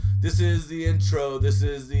This is the intro. This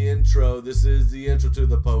is the intro. This is the intro to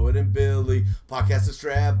the Poet and Billy podcast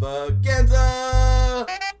extravaganza.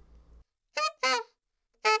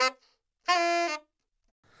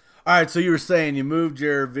 All right, so you were saying you moved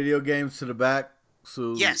your video games to the back.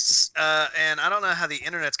 So Yes, and I don't know how the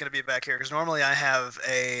internet's going to be back here because normally I have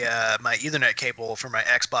my Ethernet cable for my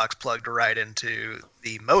Xbox plugged right into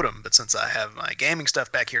the modem, but since I have my gaming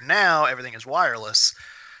stuff back here now, everything is wireless.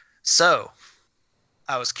 So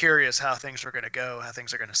I was curious how things were going to go, how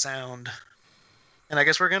things are going to sound, and I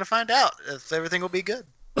guess we're going to find out if everything will be good.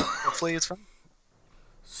 Hopefully it's fun.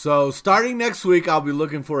 So starting next week, I'll be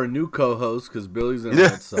looking for a new co-host because Billy's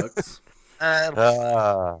internet sucks.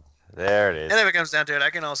 There it is. And if it comes down to it, I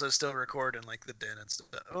can also still record in like the den and stuff.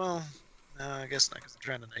 Well, no, I guess not because I'm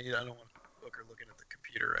trying to. I don't want Booker looking at the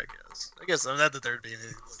computer. I guess not that there'd be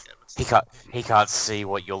anything to look at. But He can't see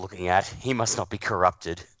what you're looking at. He must not be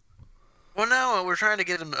corrupted. Well, no, we're trying to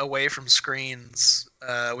get him away from screens,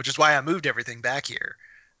 which is why I moved everything back here.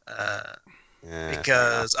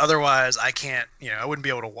 Because otherwise, I can't. I wouldn't be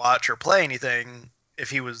able to watch or play anything if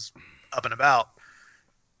he was up and about.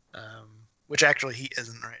 Which actually he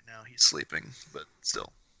isn't right now. He's sleeping, but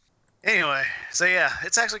still. Anyway, so yeah,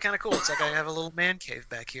 it's actually kind of cool. It's like I have a little man cave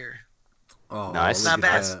back here. Oh, nice. Not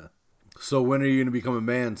bad. So when are you going to become a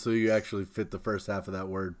man so you actually fit the first half of that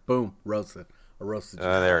word? Boom, roasted. A roasted.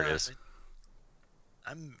 There it is.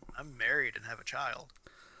 I'm married and have a child.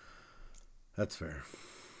 That's fair.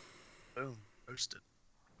 Boom, roasted.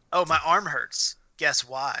 Oh, my arm hurts. Guess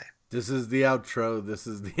why? This is the outro. This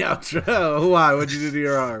is the outro. Why? What'd you do to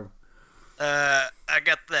your arm? I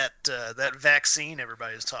got that vaccine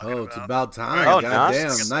everybody's talking about. Oh, it's about time. Oh,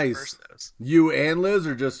 goddamn, nice. You and Liz,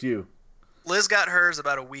 or just you? Liz got hers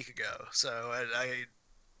about a week ago, so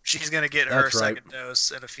she's gonna get her second dose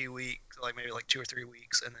in a few weeks, maybe 2 or 3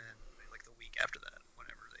 weeks, and then maybe the week after that,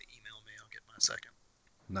 whenever they email me, I'll get my second.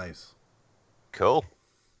 Nice. Cool.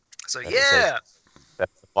 So yeah,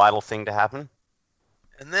 that's a vital thing to happen.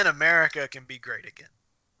 And then America can be great again.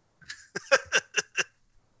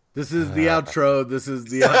 This is the outro. This is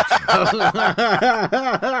the outro.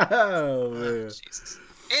 Oh, Jesus.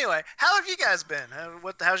 Anyway, how have you guys been?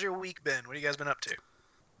 How's your week been? What have you guys been up to?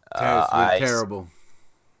 It's been terrible.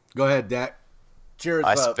 Go ahead, Dak. Cheers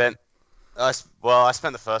I up. spent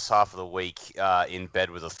the first half of the week in bed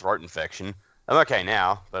with a throat infection. I'm okay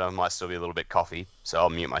now, but I might still be a little bit coughy, so I'll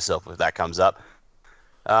mute myself if that comes up.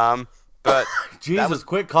 But Jesus,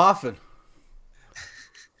 quit coughing.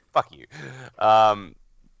 Fuck you.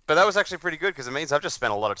 But that was actually pretty good because it means I've just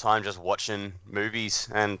spent a lot of time just watching movies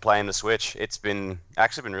and playing the Switch. It's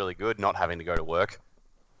actually been really good not having to go to work.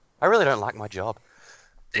 I really don't like my job.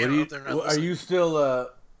 Are you still God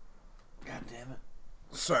damn it.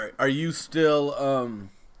 Sorry. Are you still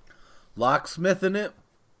locksmithing it?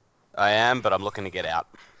 I am, but I'm looking to get out.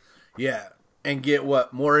 Yeah. And get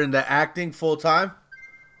what? More into acting full time?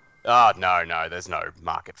 Oh, no, there's no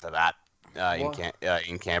market for that.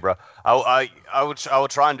 In Canberra, I will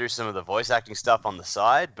try and do some of the voice acting stuff on the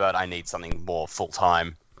side, but I need something more full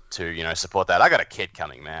time to support that. I got a kid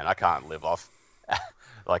coming, man. I can't live off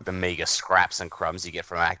the meager scraps and crumbs you get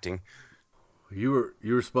from acting. You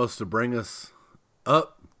were supposed to bring us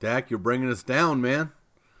up, Dak. You're bringing us down, man.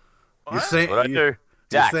 What? You're saying What I do,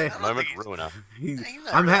 Dak, saying, moment ruiner.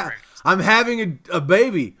 I'm having a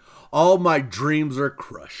baby. All my dreams are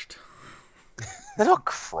crushed. They're not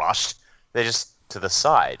crushed. They're just to the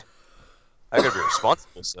side. I gotta be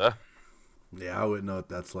responsible, sir. Yeah, I wouldn't know what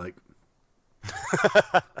that's like.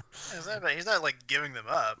 He's not giving them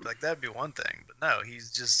up. That'd be one thing, but no,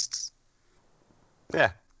 he's just.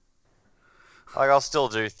 Yeah. I'll still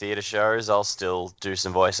do theater shows. I'll still do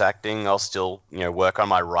some voice acting. I'll still, work on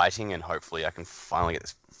my writing, and hopefully I can finally get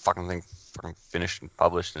this fucking thing finished and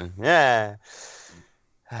published. And yeah.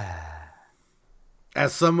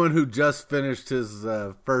 As someone who just finished his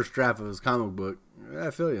first draft of his comic book,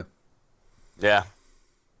 I feel you. Yeah,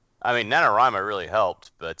 I mean NaNoWriMo really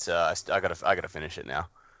helped, but I gotta finish it now.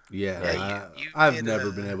 Yeah, I've never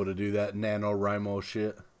been able to do that NaNoWriMo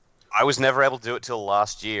shit. I was never able to do it till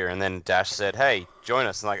last year, and then Dash said, "Hey, join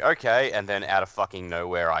us." I'm like, "Okay," and then out of fucking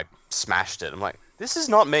nowhere, I smashed it. I'm like, "This is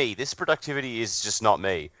not me. This productivity is just not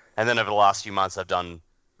me." And then over the last few months, I've done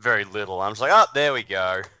very little. I'm just like, "Oh, there we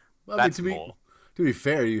go." Well, That's more. To be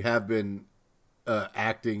fair, you have been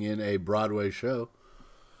acting in a Broadway show.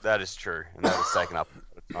 That is true, and that has taken up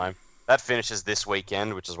a bit of time. That finishes this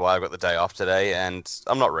weekend, which is why I got the day off today, and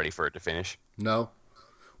I'm not ready for it to finish. No?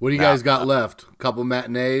 What do you guys got left? A couple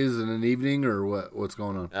matinees and an evening, or what? What's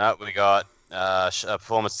going on? We got a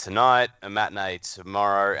performance tonight, a matinee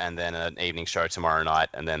tomorrow, and then an evening show tomorrow night,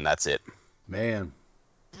 and then that's it. Man.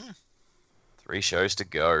 3 shows to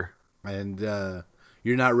go. And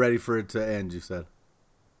you're not ready for it to end, you said?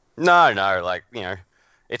 No, like,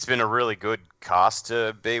 it's been a really good cast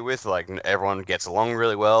to be with. Like, everyone gets along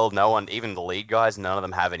really well. No one, even the lead guys, none of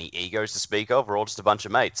them have any egos to speak of. We're all just a bunch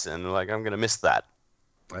of mates, and, like, I'm going to miss that.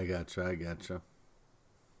 I gotcha.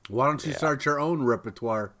 Why don't you start your own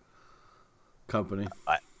repertoire company?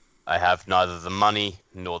 I have neither the money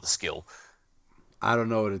nor the skill. I don't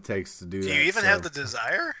know what it takes to do that. Do you even have the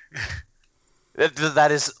desire?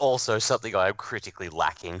 That is also something I am critically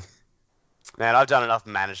lacking. Man, I've done enough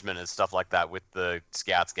management and stuff like that with the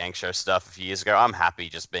Scouts Gang Show stuff a few years ago. I'm happy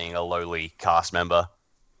just being a lowly cast member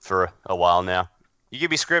for a while now. You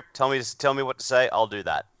give me script, tell me what to say, I'll do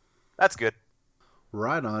that. That's good.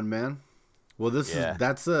 Right on, man. Well,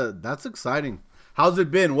 that's exciting. How's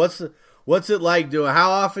it been? What's it like doing?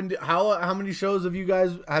 How many shows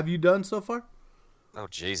have you done so far? Oh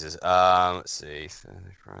Jesus. Let's see.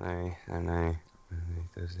 Friday,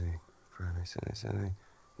 Thursday, Friday, Saturday,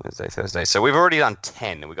 Wednesday, Thursday. So we've already done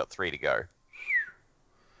 10, and we've got 3 to go.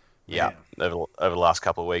 Yeah, over the last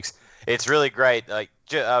couple of weeks, it's really great. Like,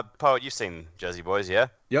 Poet, you've seen Jersey Boys, yeah?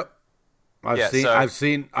 Yep. I've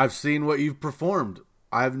seen what you've performed.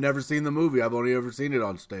 I've never seen the movie. I've only ever seen it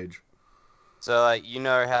on stage. So, like, you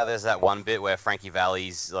know how there's that one bit where Frankie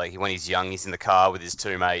Valli's, like, when he's young, he's in the car with his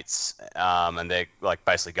 2 mates, and they're, like,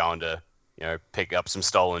 basically going to, pick up some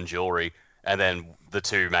stolen jewelry, and then the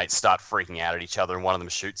 2 mates start freaking out at each other, and one of them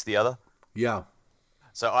shoots the other? Yeah.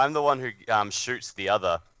 So I'm the one who shoots the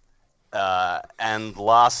other, and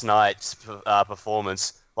last night's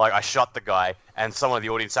performance, like, I shot the guy, and someone in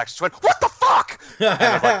the audience actually went, "What the fuck?" And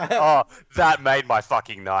I'm like, oh, that made my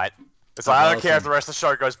fucking night. It's like, I don't care if the rest of the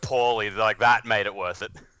show goes poorly. Like, that made it worth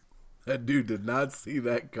it. That dude did not see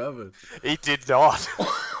that coming. He did not.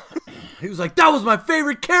 He was like, "That was my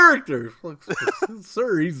favorite character." Like,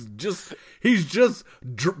 sir, he's just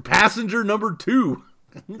passenger number 2.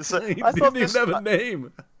 So, he didn't even have a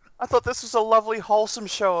name. I thought this was a lovely, wholesome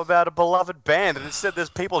show about a beloved band, and instead there's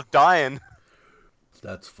people dying.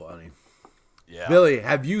 That's funny. Yeah. Billy,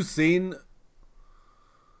 have you seen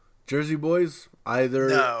Jersey Boys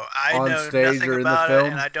either on stage or in the film?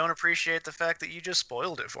 And I don't appreciate the fact that you just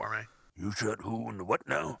spoiled it for me. You said who and what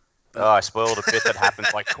now? Oh, I spoiled a bit that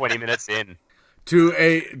happens like 20 minutes in. To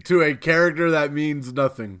a character that means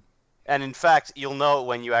nothing. And in fact, you'll know it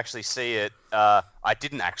when you actually see it. I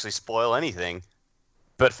didn't actually spoil anything,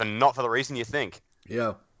 but not for the reason you think.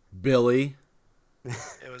 Yeah. Billy.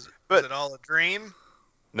 Was it all a dream?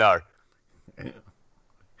 No.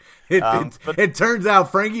 It turns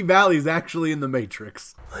out Frankie Valli's actually in the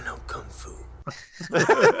Matrix. I know Kung Fu.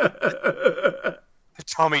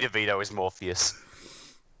 Tommy DeVito is Morpheus.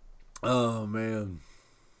 Oh, man.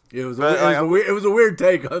 It was a weird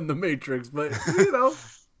take on the Matrix, but,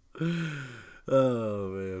 Oh,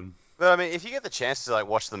 man. But, I mean, if you get the chance to, like,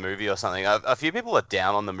 watch the movie or something, a few people are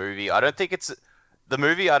down on the movie. The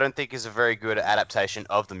movie I don't think is a very good adaptation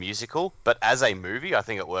of the musical, but as a movie, I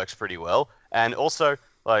think it works pretty well. And also,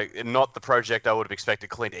 like, not the project I would have expected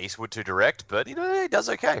Clint Eastwood to direct, but, he does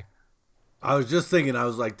okay. I was just thinking, I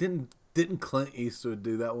was like, didn't Clint Eastwood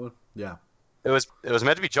do that one? Yeah. It was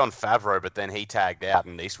meant to be Jon Favreau, but then he tagged out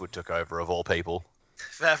and Eastwood took over, of all people.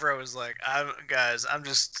 Favreau was like, I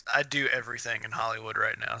do everything in Hollywood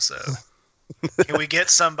right now, so can we get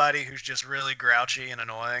somebody who's just really grouchy and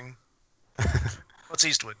annoying? What's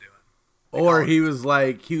Eastwood doing? Or he was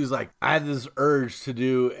like, I had this urge to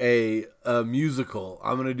do a musical.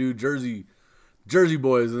 I'm gonna do Jersey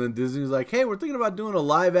Boys, and then Disney was like, hey, we're thinking about doing a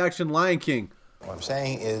live action Lion King. What I'm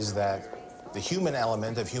saying is that the human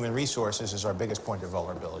element of human resources is our biggest point of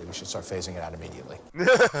vulnerability. We should start phasing it out immediately.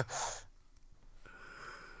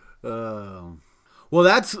 Well,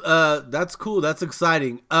 that's cool. That's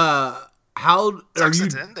exciting. How Sucks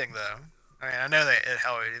it's ending though? I mean, I know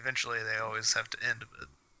how eventually they always have to end it.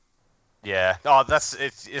 Yeah. Oh,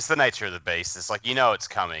 it's the nature of the beast. It's like, it's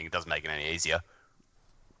coming. It doesn't make it any easier.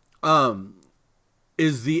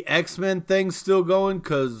 Is the X-Men thing still going?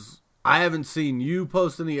 Because I haven't seen you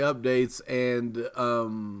post any updates, and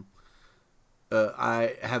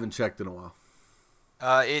I haven't checked in a while.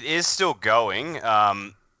 It is still going.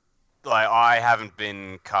 I haven't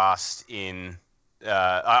been cast in.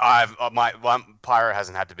 Pyro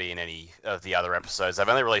hasn't had to be in any of the other episodes. They've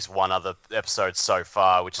only released one other episode so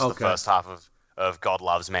far, which is the first half of God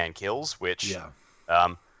Loves, Man Kills, which I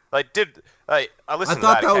listened. I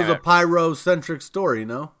thought that was a Pyro-centric story.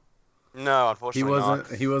 No, unfortunately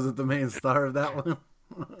not. He wasn't the main star of that one.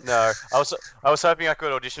 No, I was hoping I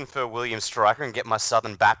could audition for William Stryker and get my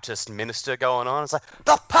Southern Baptist minister going on. It's like,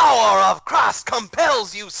 the power of Christ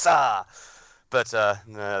compels you, sir. but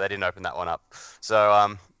no, they didn't open that one up.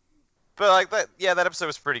 So but like that, yeah, that episode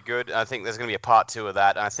was pretty good. I think there's going to be a part 2 of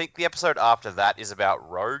that, and I think the episode after that is about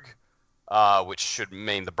Rogue, which should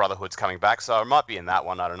mean the Brotherhood's coming back. So it might be in that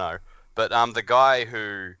one. I don't know. But the guy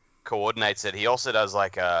who coordinates it, he also does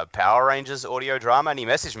like a Power Rangers audio drama, and he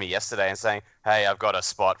messaged me yesterday and saying, "Hey, I've got a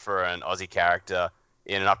spot for an Aussie character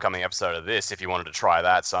in an upcoming episode of this. If you wanted to try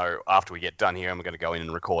that, so after we get done here, I'm going to go in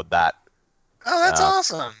and record that." Oh, that's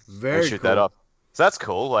awesome! Very shoot cool. that up. So that's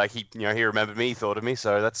cool. Like he remembered me, thought of me.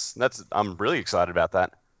 So that's I'm really excited about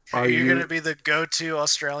that. Are you going to be the go-to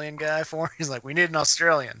Australian guy for him? He's like, we need an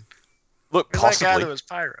Australian. Look, Who's possibly. that guy that was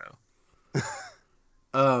Pyro?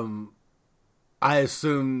 I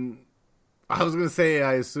assume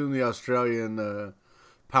the Australian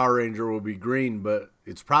Power Ranger will be green, but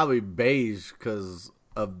it's probably beige because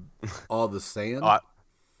of all the sand.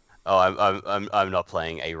 I'm not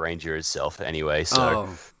playing a ranger itself anyway. So,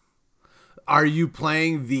 are you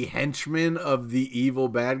playing the henchman of the evil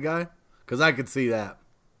bad guy? Because I could see that.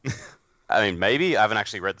 I mean, maybe I haven't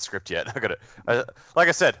actually read the script yet. Like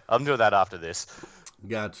I said, I'm doing that after this.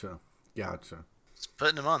 Gotcha. Just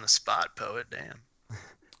putting him on the spot, poet. Damn.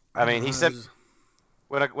 I mean, he said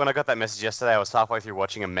when I got that message yesterday, I was halfway through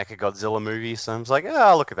watching a Mecha Godzilla movie, so I was like,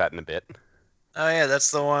 I'll look at that in a bit. Oh yeah,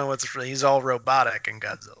 that's the one with he's all robotic in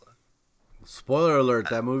Godzilla. Spoiler alert,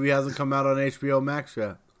 that movie hasn't come out on HBO Max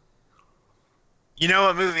yet. You know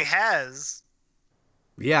what movie has?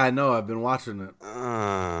 Yeah, I know. I've been watching it.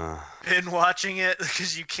 Been watching it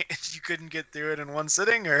because you couldn't get through it in one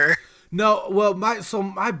sitting, or no? Well,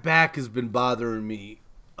 my back has been bothering me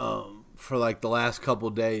for like the last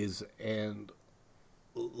couple days, and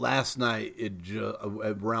last night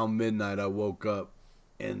around midnight I woke up,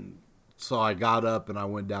 and so I got up and I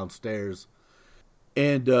went downstairs,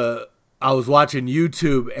 and I was watching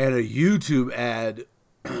YouTube, and a YouTube ad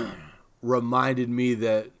reminded me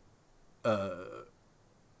that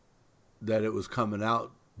it was coming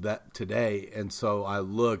out that today, and so I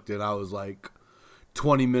looked, and I was like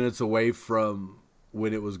 20 minutes away from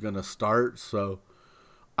when it was going to start. So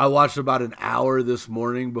I watched about an hour this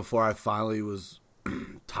morning before I finally was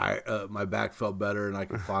tired. My back felt better, and I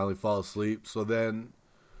could finally fall asleep. So then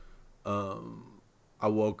I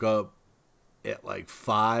woke up at like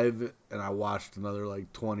 5, and I watched another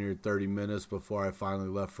like 20 or 30 minutes before I finally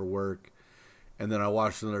left for work. And then I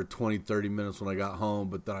watched another 20, 30 minutes when I got home,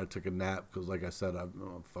 but then I took a nap because, like I said,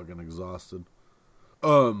 I'm fucking exhausted.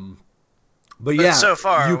 But yeah, so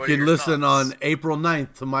far, you what are can your listen thoughts? on April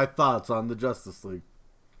 9th to my thoughts on the Justice League.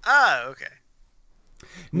 Ah, okay.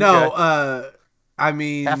 No, Okay. I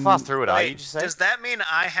mean... How far through it are you, Wait, did you say? does that mean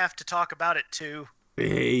I have to talk about it too?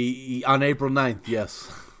 On April 9th,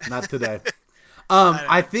 yes. Not today.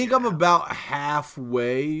 I think I'm about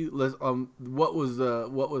halfway. What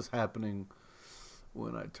was happening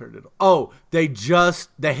when I turned it on? Oh, they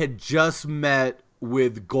had just met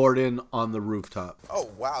with Gordon on the rooftop. Oh,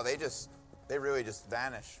 wow, they really just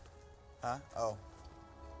vanished. Huh? Oh,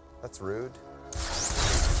 that's rude.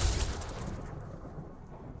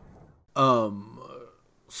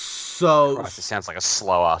 So Christ, it sounds like a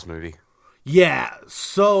slow-ass movie. yeah,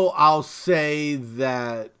 so I'll say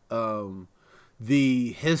that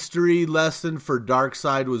the history lesson for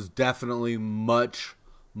Darkseid was definitely much,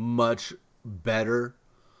 much better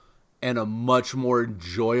and a much more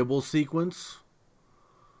enjoyable sequence.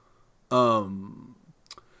 There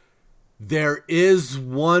is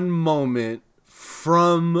one moment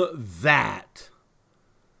from that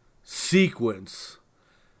sequence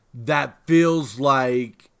that feels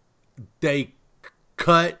like they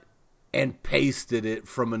cut and pasted it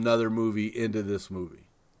from another movie into this movie.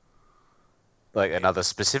 Like another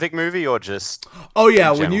specific movie, or just? Oh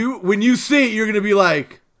yeah, in general? when you see it, you're gonna be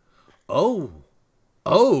like, oh,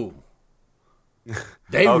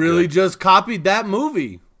 they really good. just copied that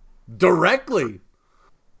movie directly.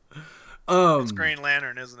 It's Green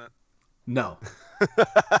Lantern, isn't it? No,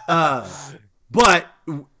 but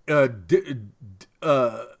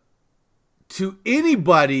to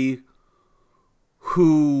anybody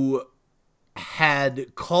who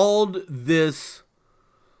had called this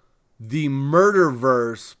the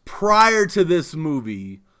Murderverse prior to this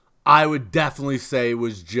movie, I would definitely say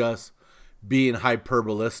was just being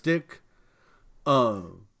hyperbolistic.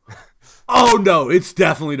 Oh no, it's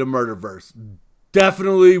definitely the Murderverse.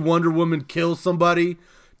 Definitely Wonder Woman kills somebody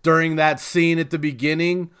during that scene at the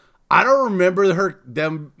beginning. I don't remember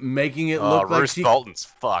them making it look like Bruce Bolton's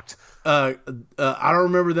fucked. I don't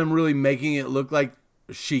remember them really making it look like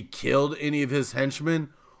she killed any of his henchmen.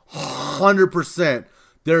 100%.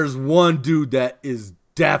 There's one dude that is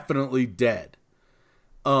definitely dead.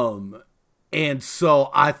 And so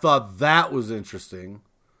I thought that was interesting.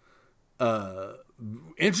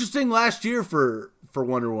 Interesting last year for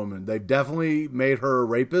Wonder Woman. They've definitely made her a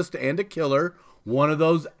rapist and a killer. One of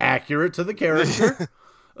those accurate to the character.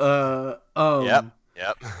 Yep.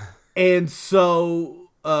 And so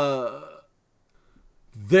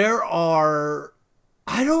there are,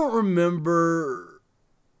 I don't remember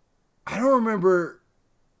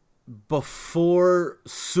before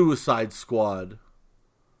Suicide Squad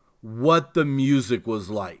what the music was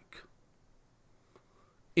like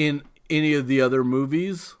in any of the other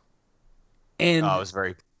movies. And it was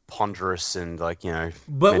very ponderous and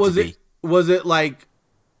but was it like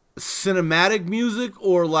cinematic music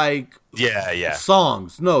or like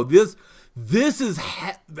songs? No, this is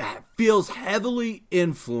feels heavily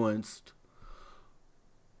influenced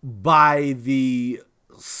by the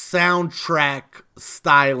soundtrack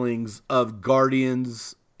stylings of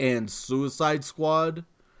Guardians and Suicide Squad.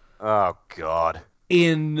 Oh God!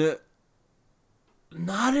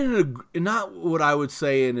 Not what I would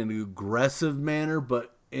say in an aggressive manner,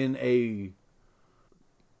 but it's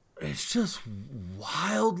just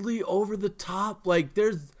wildly over the top. Like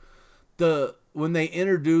there's when they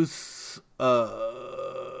introduce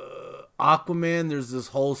Aquaman, there's this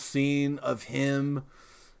whole scene of him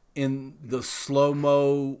in the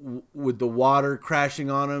slow-mo with the water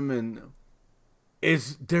crashing on him, and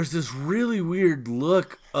there's this really weird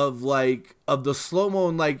look of the slow-mo,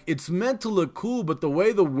 and like it's meant to look cool, but the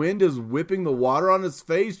way the wind is whipping the water on his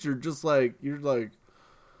face, you're like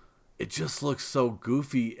it just looks so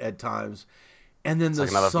goofy at times. And then the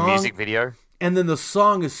song, music video. And then the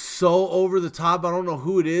song is so over the top. I don't know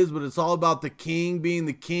who it is, but it's all about the king being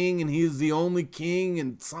the king, and he's the only king,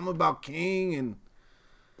 and something about king. And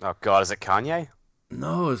oh God, is it Kanye?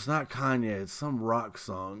 No, it's not Kanye. It's some rock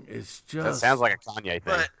song. It's just that sounds like a Kanye thing.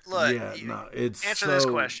 But look, it's answer this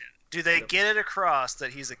question: do they get it across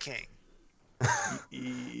that he's a king?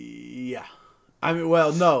 Yeah, I mean,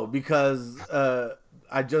 well, no, because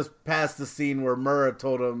I just passed the scene where Murrah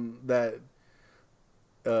told him that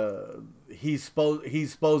he's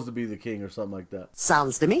supposed to be the king or something like that.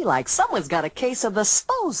 Sounds to me like someone's got a case of the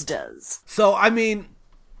supposed-does. So, I mean,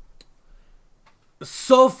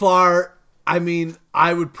 so far, I mean,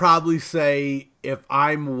 I would probably say if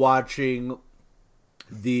I'm watching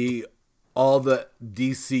all the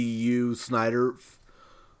DCU Snyder,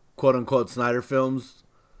 quote unquote Snyder films,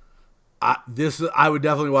 I would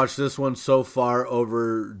definitely watch this one so far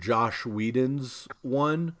over Josh Whedon's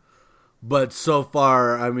one. But so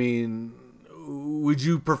far, I mean, would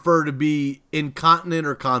you prefer to be incontinent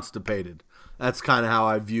or constipated? That's kind of how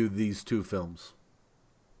I view these two films.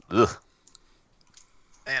 Ugh.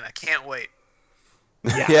 Man, I can't wait.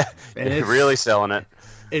 Yeah, and it's really selling it.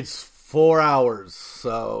 It's 4 hours,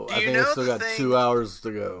 so I think I still got 2 hours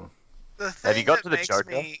to go. Have you got to the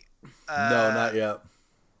Joker? No, not yet.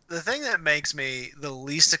 The thing that makes me the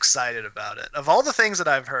least excited about it, of all the things that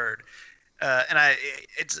I've heard,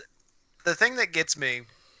 it's the thing that gets me,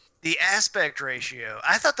 the aspect ratio.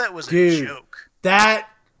 I thought that was a joke. That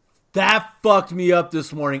fucked me up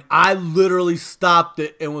this morning. I literally stopped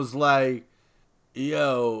it and was like,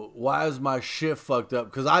 yo, why is my shit fucked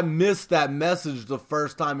up? Because I missed that message the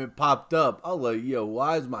first time it popped up. I was like, yo,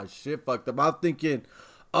 why is my shit fucked up? I'm thinking,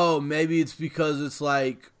 oh, maybe it's because it's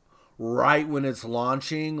like right when it's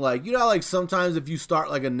launching. Like, you know, like sometimes if you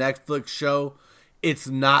start like a Netflix show, it's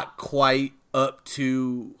not quite up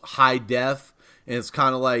to high def, and it's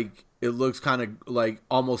kind of like, it looks kind of like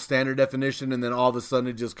almost standard definition, and then all of a sudden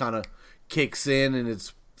it just kind of kicks in and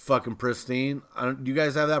it's fucking pristine. Do you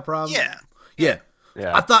guys have that problem? Yeah.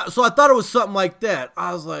 I thought it was something like that.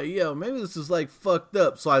 I was like, yo, maybe this is like fucked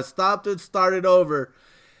up. So I stopped it, started over,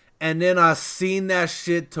 and then I seen that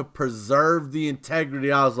shit to preserve the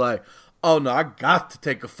integrity. I was like, oh no, I got to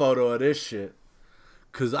take a photo of this shit.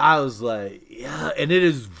 Because I was like, yeah, and it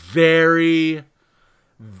is very,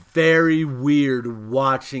 very weird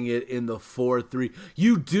watching it in the 4:3.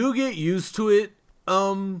 You do get used to it,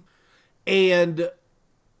 and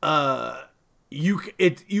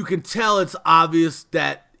you can tell it's obvious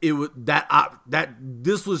that that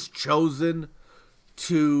this was chosen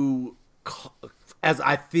to, as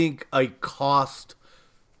I think a cost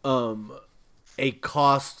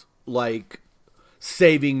like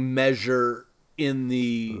saving measure in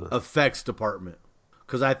the effects department,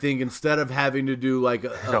 because I think instead of having to do like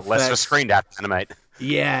less of a screen to animate,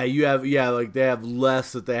 like they have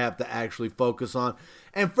less that they have to actually focus on,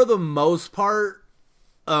 and for the most part,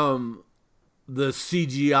 the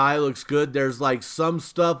CGI looks good. There's like some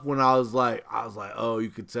stuff when I was like, oh, you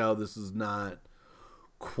could tell this is not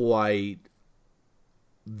quite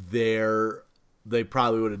there they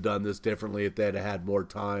probably would have done this differently if they had had more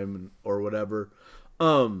time or whatever.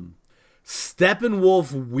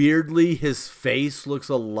 Steppenwolf, weirdly, his face looks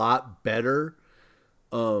a lot better.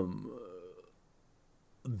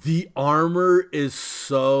 The armor is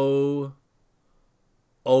so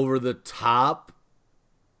over the top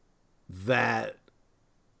that,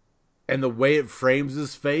 and the way it frames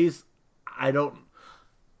his face,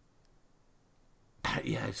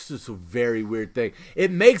 it's just a very weird thing.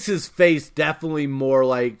 It makes his face definitely more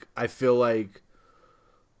like, I feel like,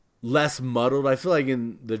 less muddled. I feel like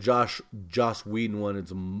in the Joss Whedon one,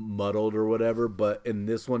 it's muddled or whatever, but in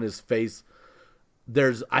this one, his face,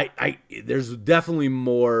 there's definitely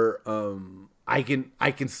more. I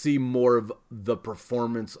can see more of the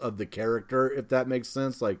performance of the character, if that makes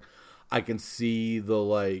sense. Like, I can see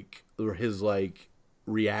his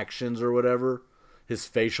reactions or whatever, his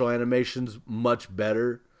facial animations much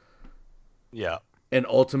better. Yeah, and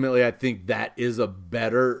ultimately, I think that is a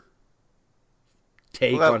better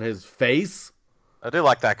take on his face. I do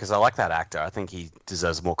like that because I like that actor. I think he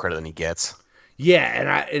deserves more credit than he gets.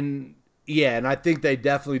 Yeah, and I think they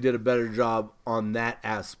definitely did a better job on that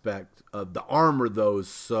aspect of the armor, though, is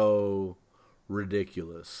so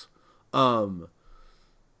ridiculous.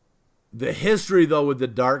 The history, though, with the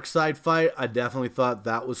Darkseid fight, I definitely thought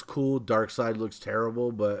that was cool. Darkseid looks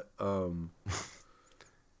terrible, but and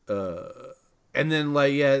then and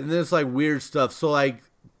then it's weird stuff. So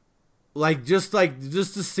just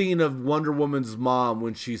the scene of Wonder Woman's mom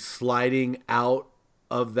when she's sliding out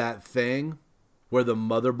of that thing where the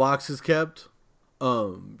mother box is kept.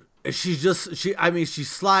 She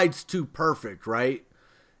slides too perfect, right?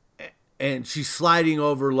 And she's sliding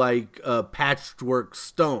over a patchwork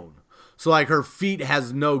stone. So her feet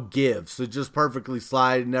has no give. So just perfectly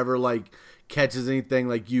slide, never catches anything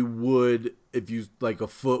like you would if you a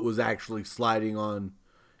foot was actually sliding on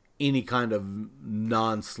any kind of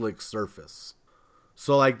non-slick surface.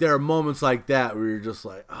 So there are moments like that where you're just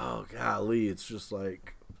oh golly, it's just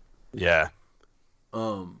yeah.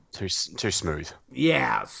 Too smooth.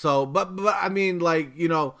 Yeah. So, but I mean, I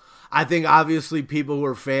think obviously people who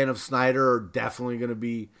are a fan of Snyder are definitely going to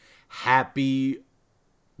be happy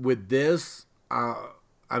with this. I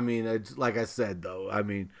mean, it's like I said, though. I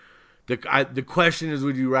mean, the question is,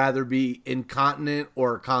 would you rather be incontinent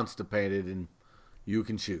or constipated? And you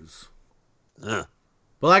can choose. Yeah.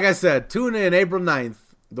 But like I said, tune in April 9th,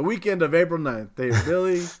 the weekend of April 9th. They are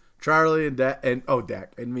Billy, Charlie, and Dak, and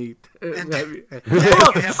me. I'm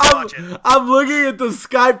looking at the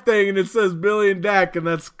Skype thing, and it says Billy and Dak, and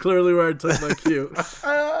that's clearly where I took my cue. That's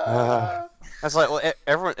well,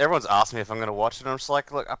 everyone's asked me if I'm going to watch it, and I'm just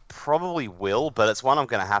look, I probably will, but it's one I'm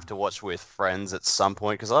going to have to watch with friends at some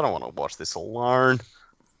point, because I don't want to watch this alone.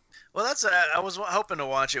 Well, that's I was hoping to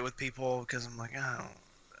watch it with people, because I'm oh.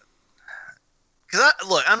 Because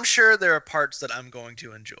I'm sure there are parts that I'm going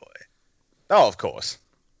to enjoy. Oh, of course.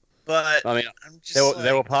 But I mean, I'm just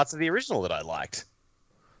there were parts of the original that I liked.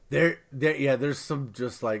 There's some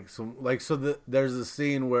there's a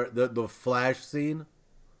scene where the Flash scene.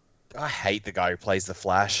 I hate the guy who plays the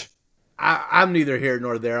Flash. I'm neither here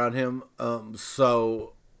nor there on him. But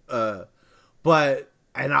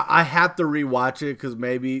I have to rewatch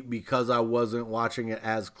it because I wasn't watching it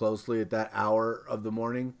as closely at that hour of the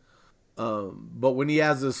morning. But when he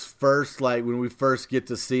has this first, when we first get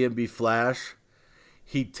to see him be Flash,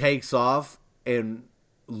 he takes off and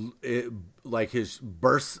his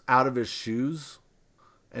bursts out of his shoes.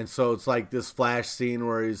 And so it's this Flash scene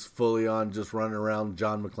where he's fully on just running around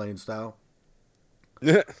John McClane style.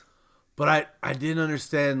 But I didn't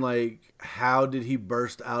understand, how did he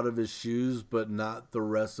burst out of his shoes but not the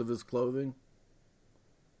rest of his clothing?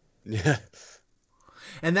 Yeah.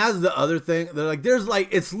 And that's the other thing. They're there's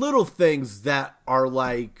it's little things that are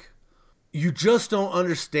you just don't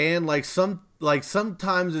understand.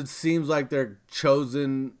 Sometimes it seems like they're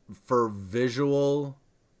chosen for visuals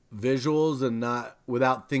and not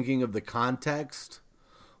without thinking of the context.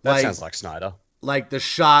 That sounds like Snyder. The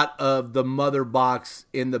shot of the mother box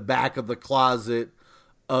in the back of the closet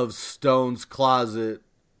of Stone's closet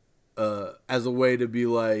as a way to be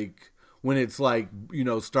when it's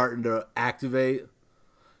starting to activate.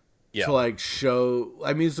 Yeah. To show,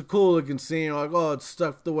 I mean, it's a cool looking scene. It's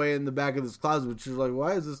stuffed away in the back of this closet, but you're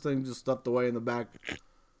why is this thing just stuffed away in the back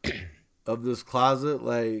of this closet?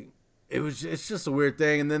 It's just a weird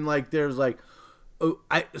thing. And then there's do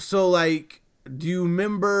you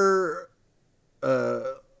remember?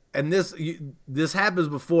 And this happens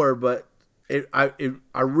before, but I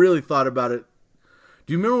really thought about it.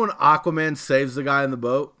 Do you remember when Aquaman saves the guy in the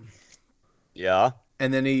boat? Yeah.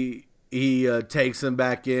 And then he takes him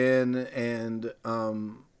back in, and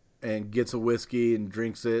and gets a whiskey and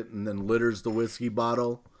drinks it and then litters the whiskey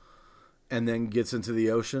bottle and then gets into the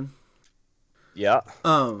ocean. Yeah.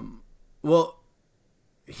 Well,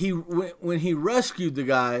 when he rescued the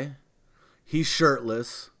guy, he's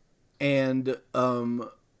shirtless, but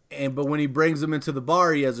when he brings him into the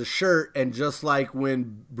bar, he has a shirt, and just like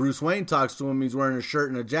when Bruce Wayne talks to him, he's wearing a shirt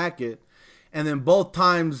and a jacket. And then both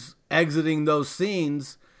times exiting those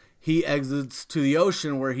scenes, he exits to the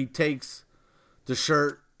ocean where he takes the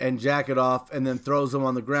shirt and jacket off and then throws them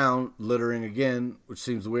on the ground, littering again, which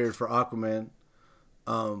seems weird for Aquaman.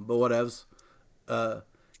 But whatevs.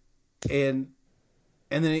 And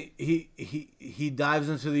then he dives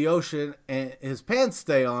into the ocean and his pants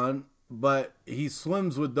stay on, but he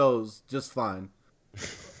swims with those just fine.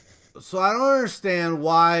 So I don't understand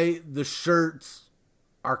why the shirts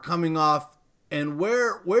are coming off, and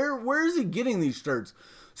where is he getting these shirts?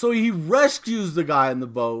 So he rescues the guy in the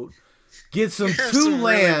boat, gets him to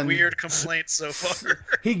land. Really weird complaints so far.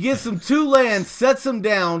 He gets him to land, sets him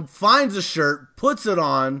down, finds a shirt, puts it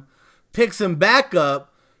on, picks him back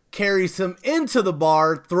up, carries him into the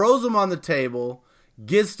bar, throws him on the table,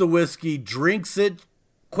 gets the whiskey, drinks it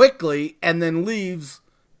quickly, and then leaves,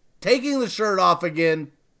 taking the shirt off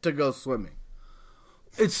again to go swimming.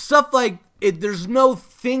 It's stuff like it. There's no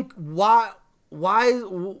think. Why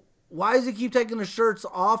does he keep taking the shirts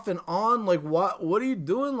off and on? Like, what are you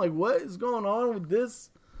doing? Like, what is going on with this?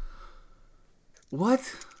 What?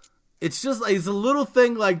 It's just like, it's a little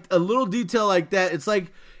thing, like a little detail like that. It's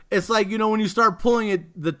like, when you start pulling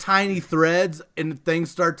it, the tiny threads and things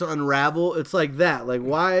start to unravel. It's like that. Like,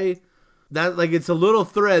 why? That, like, it's a little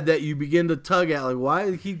thread that you begin to tug at. Like, why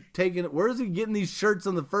does he keep taking it? Where is he getting these shirts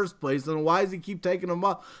in the first place? And why does he keep taking them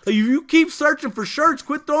off? Like, if you keep searching for shirts,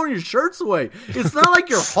 quit throwing your shirts away. It's not like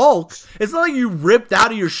you're Hulk. It's not like you ripped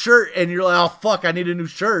out of your shirt and you're like, oh, fuck, I need a new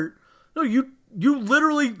shirt. No, you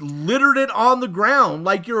literally littered it on the ground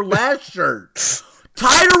like your last shirt.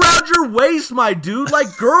 Tied around your waist, my dude,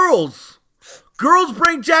 like girls. Girls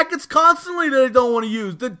bring jackets constantly that they don't want to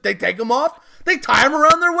use. They take them off. They tie them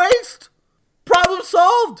around their waist. Problem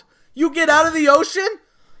solved. You get out of the ocean,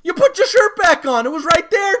 you put your shirt back on. It was right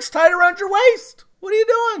there. It's tied around your waist. What are you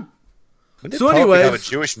doing? So anyways, have a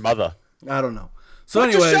Jewish mother. I don't know. So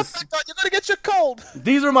anyways, you're gonna get your cold.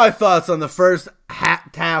 These are my thoughts on the first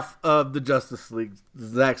half of the Justice League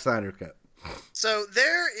Zack Snyder cut. So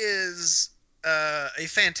there is a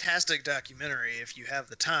fantastic documentary if you have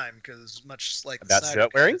the time, because much like the Snyder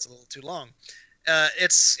cut, it's a little too long.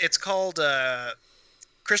 It's called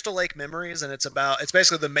Crystal Lake Memories, and it's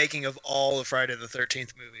basically the making of all the Friday the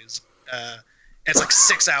 13th movies. It's like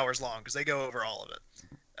 6 hours long because they go over all of it.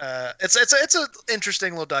 It's an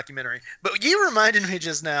interesting little documentary. But you reminded me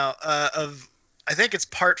just now of, I think it's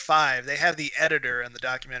part 5. They have the editor in the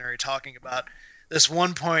documentary talking about this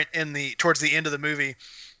one point towards the end of the movie.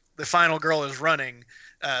 The final girl is running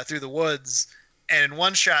through the woods, and in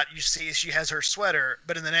one shot you see she has her sweater,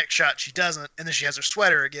 but in the next shot she doesn't, and then she has her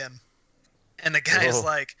sweater again. And the guy is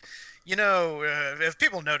like, if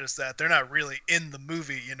people notice that, they're not really in the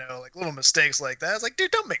movie, like little mistakes like that. It's like,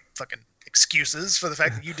 dude, don't make fucking excuses for the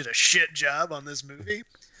fact that you did a shit job on this movie.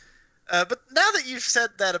 But now that you've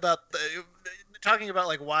said that about talking about,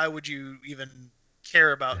 like, why would you even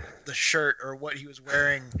care about the shirt or what he was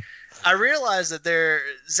wearing, I realized that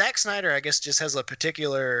Zack Snyder, I guess, just has a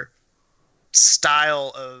particular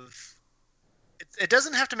style of, it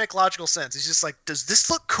doesn't have to make logical sense. It's just like, does this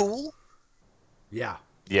look cool? Yeah.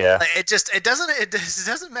 Like, it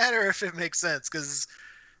doesn't matter if it makes sense, because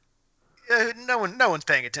no one's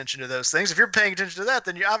paying attention to those things. If you're paying attention to that,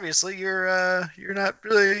 then you're not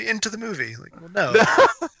really into the movie. Like, well, no.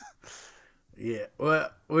 Yeah.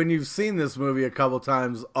 Well, when you've seen this movie a couple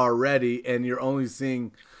times already, and you're only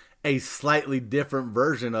seeing a slightly different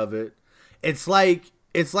version of it, it's like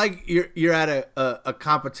you're at a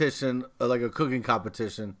competition, like a cooking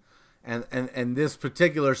competition, and this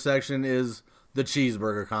particular section is the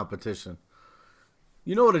cheeseburger competition.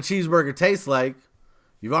 You know what a cheeseburger tastes like.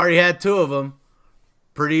 You've already had 2 of them.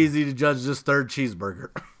 Pretty easy to judge this third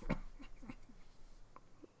cheeseburger.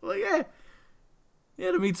 Well, yeah,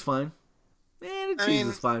 the meat's fine. Yeah, the cheese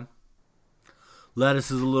is fine.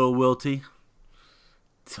 Lettuce is a little wilty.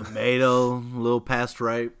 Tomato, a little past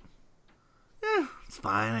ripe. Yeah, it's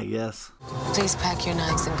fine, I guess. Please pack your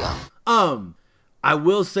knives and go. I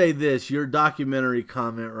will say this. Your documentary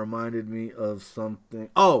comment reminded me of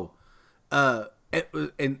something. And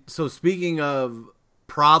so speaking of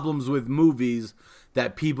problems with movies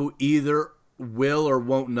that people either will or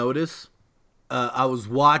won't notice, I was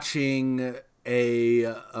watching Anthony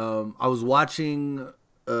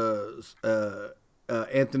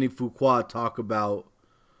Fuqua talk about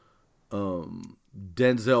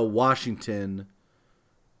Denzel Washington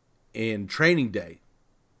in Training Day,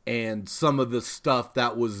 and some of the stuff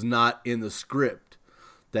that was not in the script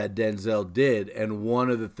that Denzel did. And one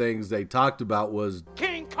of the things they talked about was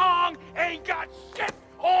King Kong ain't got shit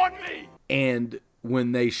on me. And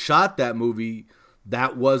when they shot that movie,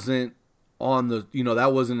 that wasn't on the,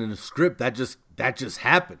 that wasn't in the script. That just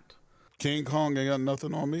happened. King Kong ain't got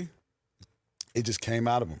nothing on me. It just came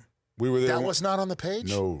out of him. We were there. That was not on the page?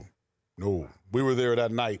 No. We were there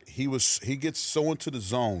that night. He gets so into the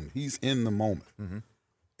zone. He's in the moment. Mm-hmm.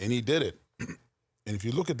 And he did it. And if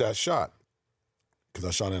you look at that shot, because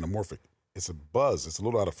I shot anamorphic, it's a buzz. It's a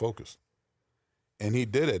little out of focus. And he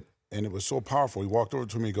did it, and it was so powerful. He walked over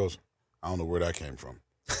to me and goes, I don't know where that came from.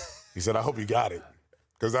 He said, I hope you got it,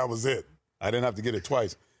 because that was it. I didn't have to get it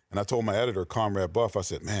twice. And I told my editor, Comrade Buff, I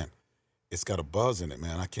said, man, it's got a buzz in it,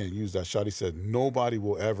 man. I can't use that shot. He said, nobody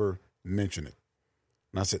will ever mention it.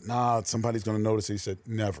 And I said, nah, somebody's going to notice it. He said,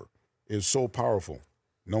 never. It was so powerful.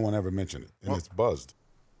 No one ever mentioned it, and it's buzzed.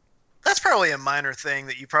 That's probably a minor thing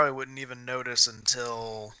that you probably wouldn't even notice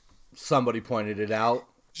until somebody pointed it out.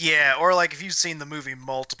 Yeah, or like if you've seen the movie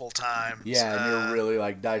multiple times. Yeah, and you're really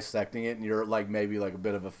like dissecting it, and you're like maybe like a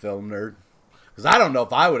bit of a film nerd. Because I don't know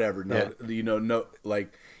if I would ever know,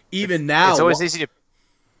 like even now. It's always easy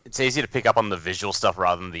to pick up on the visual stuff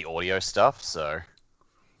rather than the audio stuff. So,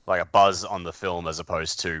 like a buzz on the film as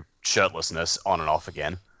opposed to shirtlessness on and off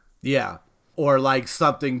again. Yeah, or like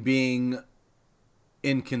something being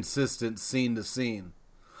inconsistent scene to scene.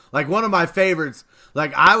 Like one of my favorites,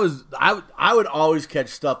 like I would always catch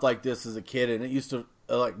stuff like this as a kid, and it used to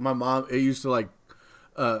like my mom used to like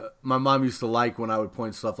when I would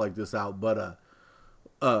point stuff like this out. But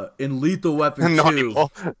in Lethal Weapon 2,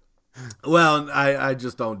 well, I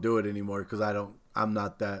just don't do it anymore because I'm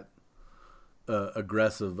not that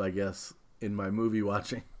aggressive, I guess, in my movie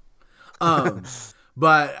watching.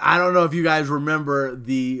 But I don't know if you guys remember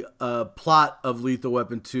the plot of Lethal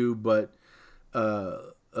Weapon 2, but I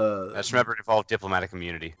just remember it involved diplomatic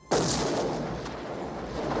immunity. It's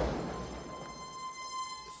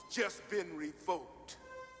just been revoked.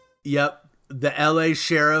 Yep. The LA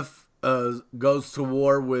sheriff goes to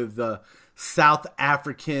war with South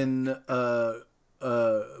African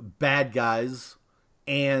bad guys,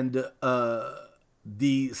 and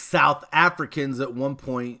the South Africans at one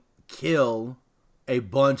point kill a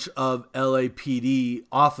bunch of LAPD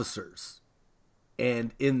officers.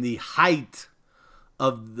 And in the height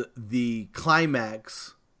of the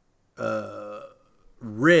climax,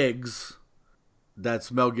 Riggs,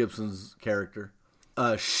 that's Mel Gibson's character,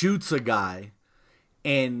 shoots a guy,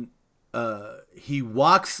 and he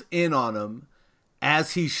walks in on him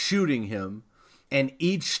as he's shooting him, and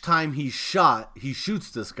each time he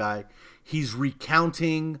shoots this guy, he's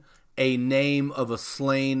recounting a name of a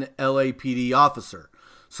slain LAPD officer.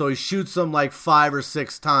 So he shoots him like 5 or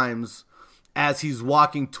 6 times as he's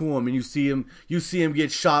walking to him, and you see him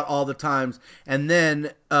get shot all the times, and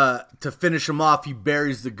then to finish him off, he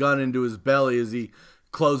buries the gun into his belly as he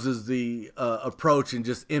closes the approach and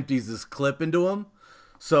just empties this clip into him.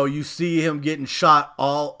 So you see him getting shot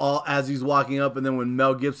all as he's walking up, and then when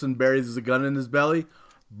Mel Gibson buries the gun in his belly,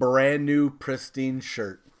 brand new pristine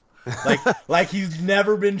shirt, like he's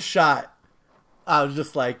never been shot. I was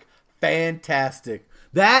just like, fantastic.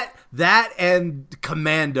 That and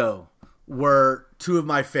Commando were two of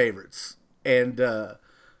my favorites. And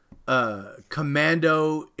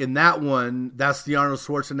Commando, in that one, that's the Arnold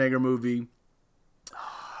Schwarzenegger movie.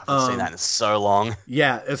 I haven't seen that in so long.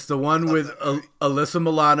 Yeah, it's the one with Alyssa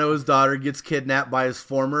Milano. His daughter gets kidnapped by his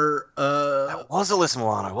former... that was Alyssa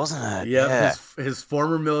Milano, wasn't it? Yeah. His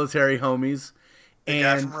former military homies. The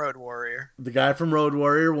guy from Road Warrior. The guy from Road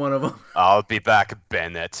Warrior, one of them. I'll be back,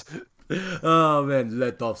 Bennett. Oh, man,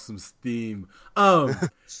 let off some steam. But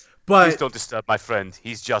please don't disturb my friend.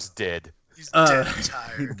 He's just dead. He's dead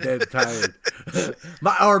tired. Dead tired.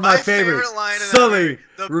 my favorite line in Sully.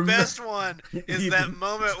 The best one is that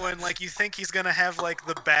moment when like you think he's gonna have like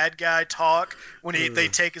the bad guy talk when they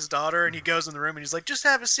take his daughter and he goes in the room and he's like, just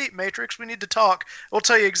have a seat, Matrix. We need to talk. We'll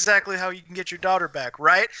tell you exactly how you can get your daughter back.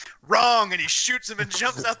 Right? Wrong. And he shoots him and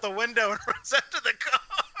jumps out the window and runs out to the car.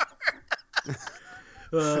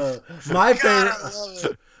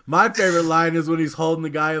 My favorite line is when he's holding the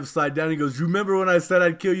guy upside down. He goes, "You remember when I said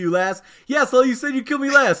I'd kill you last?" "Yes, well, you said you'd kill me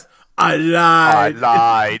last." "I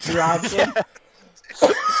lied." Drops him.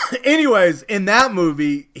 Anyways, in that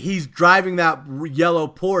movie, he's driving that yellow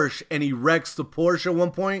Porsche, and he wrecks the Porsche at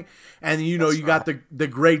one point. And you got the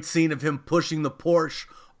great scene of him pushing the Porsche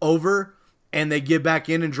over, and they get back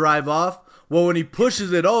in and drive off. Well, when he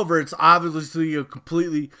pushes it over, it's obviously a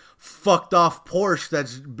completely fucked off Porsche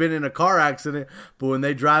that's been in a car accident. But when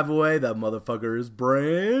they drive away, that motherfucker is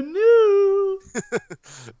brand new.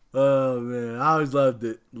 Oh, man. I always loved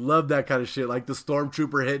it. Loved that kind of shit. Like the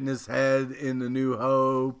stormtrooper hitting his head in The New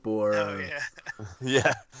Hope. Or,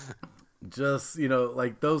 yeah. Just, you know,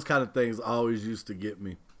 like those kind of things always used to get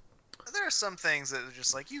me. There are some things that are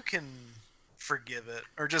just like, you can forgive it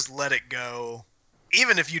or just let it go.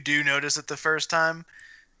 Even if you do notice it the first time,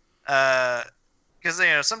 because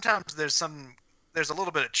sometimes there's a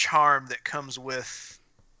little bit of charm that comes with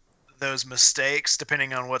those mistakes,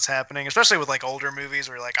 depending on what's happening. Especially with like older movies,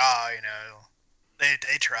 where you're like, they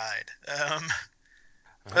tried. I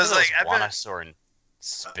saw in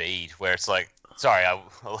Speed, where it's like, sorry,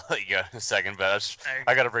 I'll let you go in a second, but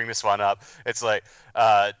I got to bring this one up. It's like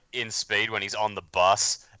in Speed when he's on the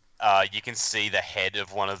bus. You can see the head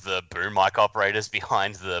of one of the boom mic operators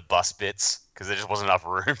behind the bus bits because there just wasn't enough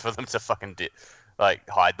room for them to fucking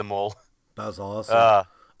hide them all. That was awesome.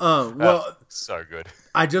 Well, so good.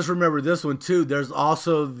 I just remember this one too. There's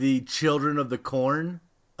also the Children of the Corn,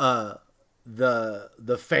 the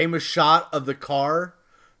famous shot of the car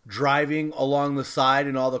driving along the side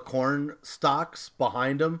and all the corn stalks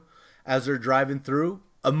behind them as they're driving through.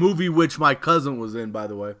 A movie which my cousin was in, by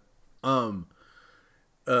the way.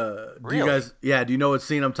 Really? Do you know what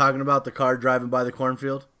scene I'm talking about? The car driving by the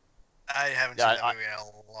cornfield? I haven't seen that movie in a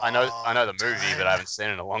long I know the movie, time. but I haven't seen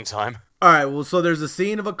it in a long time. All right, well, so there's a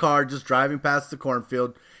scene of a car just driving past the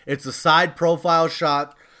cornfield. It's a side profile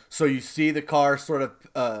shot, so you see the car sort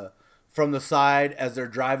of from the side as they're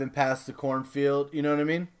driving past the cornfield. You know what I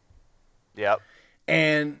mean? Yep.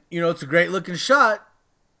 And, it's a great-looking shot,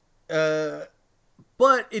 but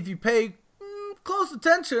if you pay close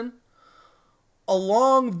attention,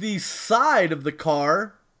 along the side of the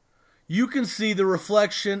car, you can see the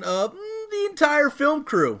reflection of the entire film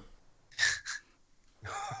crew.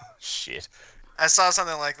 Shit. I saw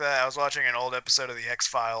something like that. I was watching an old episode of The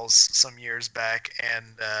X-Files some years back, and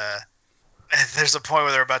there's a point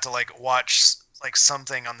where they're about to watch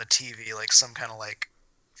something on the TV, some kind of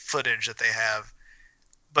footage that they have,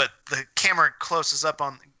 but the camera comes up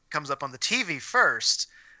on the TV first,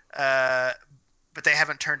 but they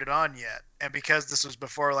haven't turned it on yet. And because this was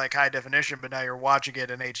before high definition, but now you're watching it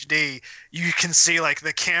in HD, you can see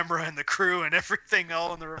the camera and the crew and everything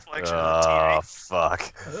all in the reflection of the TV. Oh,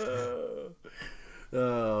 fuck.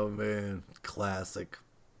 Oh, man. Classic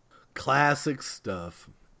stuff.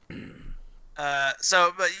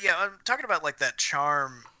 But yeah, I'm talking about that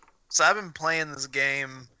charm. So I've been playing this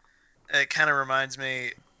game. It kind of reminds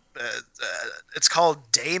me, it's called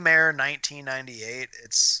Daymare 1998.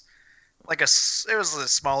 It's it was a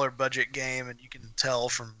smaller budget game, and you can tell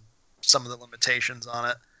from some of the limitations on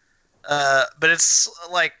it. But it's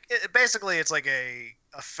basically it's a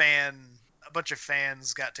bunch of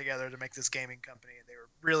fans got together to make this gaming company, and they were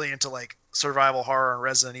really into survival horror and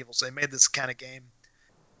Resident Evil, so they made this kind of game.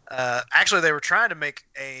 Actually, they were trying to make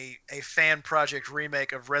a fan project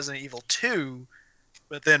remake of Resident Evil 2,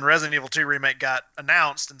 but then Resident Evil 2 remake got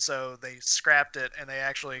announced, and so they scrapped it, and they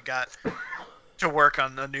actually got to work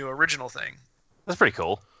on a new original thing. That's pretty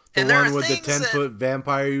cool. The one with the 10-foot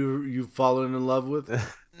vampire you've fallen in love with?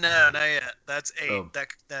 No, not yet. That's 8. Oh.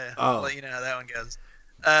 I'll let you know how that one goes.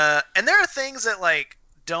 And there are things that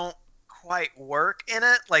don't quite work in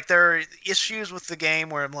it. There are issues with the game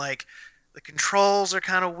where I'm the controls are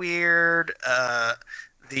kind of weird.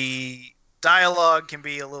 The dialogue can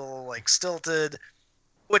be a little stilted,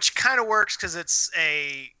 which kind of works because it's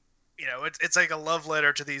it's a love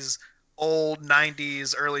letter to these old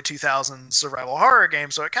 90s, early 2000s survival horror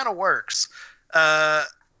games, so it kind of works. So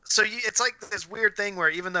it's this weird thing where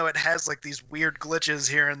even though it has these weird glitches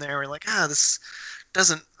here and there, we're this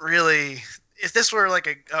doesn't really. If this were an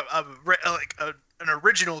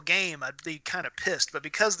original game, I'd be kind of pissed. But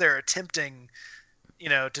because they're attempting,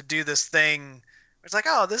 to do this thing, it's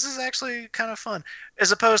this is actually kind of fun,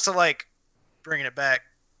 as opposed to bringing it back,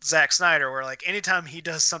 Zack Snyder, where anytime he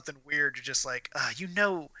does something weird, you're just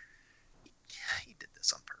he did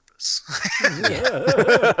this on purpose.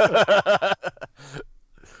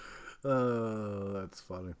 Oh, that's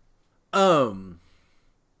funny.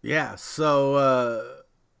 Yeah. So,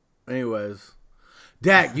 anyways,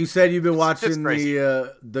 Dak, you said you've been watching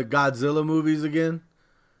the Godzilla movies again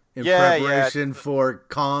in preparation for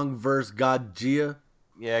Kong vs. Godzilla.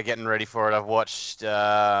 Yeah, getting ready for it. I've watched.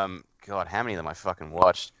 God, how many of them I fucking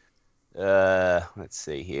watched? Let's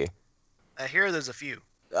see here. I hear there's a few.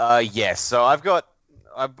 Yes. So I bought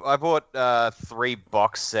 3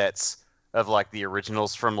 box sets of the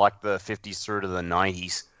originals from the 50s through to the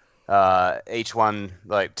 90s. Each one,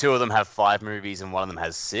 like, 2 of them have 5 movies and 1 of them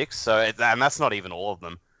has 6. So, and that's not even all of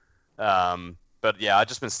them. But yeah, I've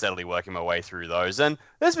just been steadily working my way through those, and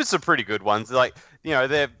there's been some pretty good ones. Like,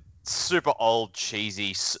 they're super old,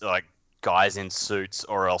 cheesy, like, guys in suits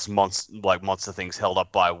or else monster things held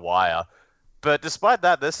up by wire. But despite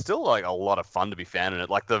that, there's still like a lot of fun to be found in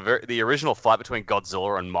it. Like the original fight between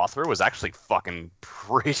Godzilla and Mothra was actually fucking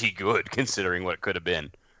pretty good considering what it could have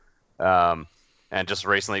been. And just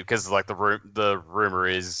recently, because like the rumor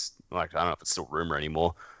is, like, I don't know if it's still rumor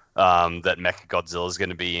anymore, that Mechagodzilla is going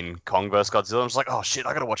to be in Kong vs. Godzilla. I was like, oh shit,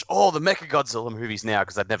 I got to watch all the Mechagodzilla movies now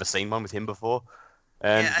because I'd never seen one with him before.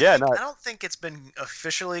 And I don't think it's been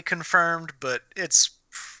officially confirmed, but it's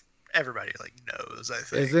everybody like knows. I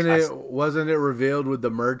think wasn't it revealed with the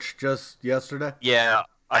merch just yesterday? Yeah,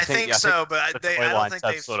 I think so, but I don't think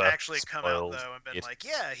they've actually come out though and been like,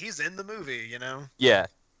 yeah, he's in the movie, Yeah,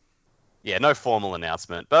 no formal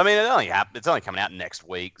announcement, but I mean, it's only coming out next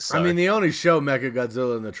week. So. I mean, they only show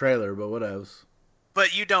Mechagodzilla in the trailer, but what else?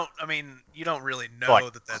 But you don't really know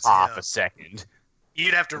that that's half him. A second.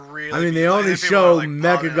 You'd have to really. I mean, they only show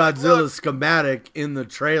Mechagodzilla's schematic in the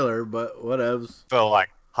trailer, but what else? For like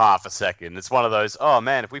half a second. It's one of those, oh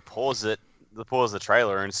man, if we pause the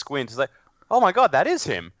trailer and squint, it's like, oh my god, that is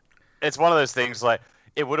him. It's one of those things like,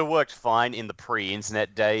 it would have worked fine in the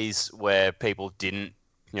pre-internet days where people didn't,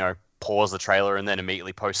 pause the trailer and then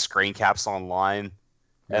immediately post screen caps online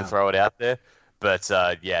and throw it out there. But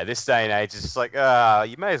this day and age, it's just like,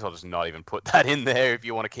 you may as well just not even put that in there if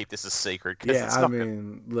you want to keep this a secret.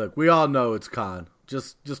 Look, we all know it's Khan.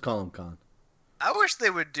 Just call him Khan. I wish they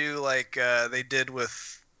would do like they did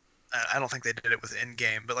with. I don't think they did it with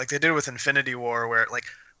Endgame, but like they did with Infinity War, where like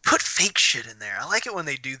put fake shit in there. I like it when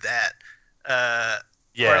they do that.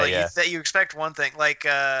 You expect one thing, like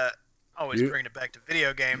always bringing it back to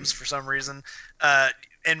video games for some reason.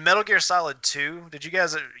 In Metal Gear Solid 2, did you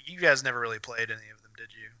guys never really played any of them, did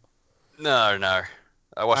you? No.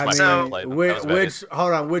 I watched my friend play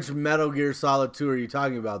them. Which Metal Gear Solid 2 are you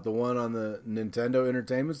talking about? The one on the Nintendo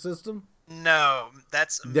Entertainment System? No,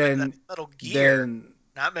 that's Metal Gear,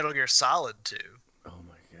 not Metal Gear Solid 2. Oh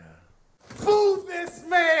my god. Fool this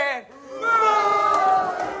man!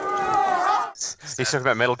 He's talking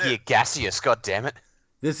about Metal Gear Gaseous, god damn it.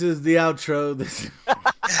 This is the outro.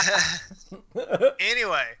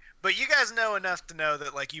 Anyway, but you guys know enough to know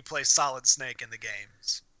that like you play Solid Snake in the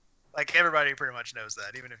games. Like everybody pretty much knows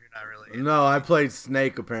that, even if you're not really. No, I played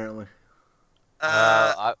Snake apparently.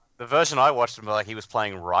 The version I watched him, like he was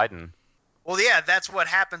playing Raiden. Well, yeah, that's what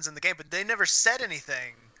happens in the game, but they never said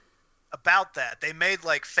anything about that. They made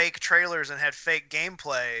like fake trailers and had fake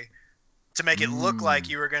gameplay to make it look like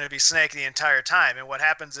you were going to be Snake the entire time. And what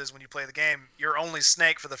happens is when you play the game, you're only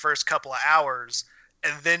Snake for the first couple of hours,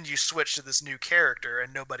 and then you switch to this new character,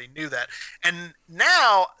 and nobody knew that. And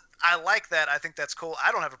now I like that. I think that's cool.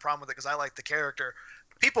 I don't have a problem with it because I like the character.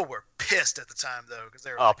 People were pissed at the time though because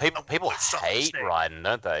they were people hate Raiden,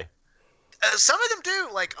 don't they? Some of them do,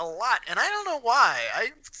 like a lot, and I don't know why.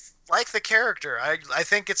 I like the character. I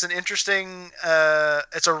think it's an interesting.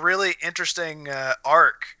 It's a really interesting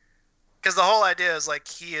arc. Because the whole idea is like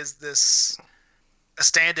he is a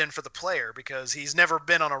stand-in for the player because he's never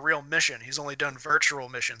been on a real mission. He's only done virtual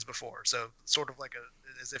missions before, so sort of like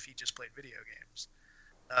as if he just played video games.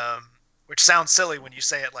 Which sounds silly when you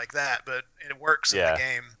say it like that, but it works in the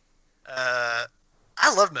game.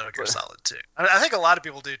 I love Metal Gear Solid 2. I think a lot of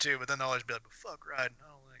people do too, but then they'll always be like, "Fuck Raiden." I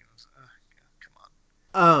don't like this. Come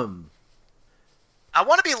on. I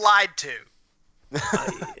want to be lied to.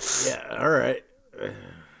 Yeah. All right.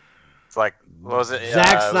 It's like, what was it?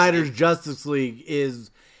 Zack Snyder's Justice League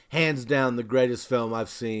is hands down the greatest film I've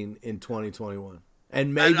seen in 2021,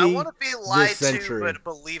 and maybe I want to be lied this century. to, but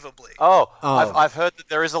believably. I've heard that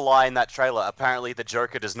there is a lie in that trailer. Apparently, the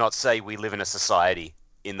Joker does not say "we live in a society"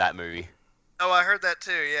 in that movie. Oh, I heard that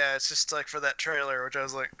too. Yeah, it's just like for that trailer, which I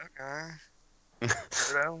was like, okay.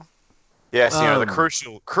 Yes,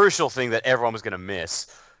 the crucial thing that everyone was going to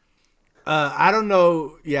miss. I don't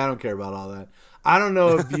know. Yeah, I don't care about all that. I don't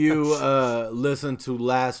know if you listened to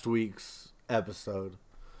last week's episode.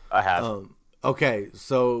 I have. Okay,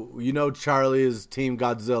 so Charlie is Team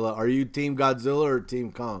Godzilla. Are you Team Godzilla or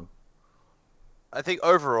Team Kong? I think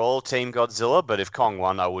overall Team Godzilla, but if Kong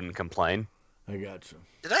won, I wouldn't complain. I got you.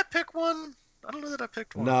 Did I pick one? I don't know that I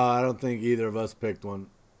picked one. No, I don't think either of us picked one.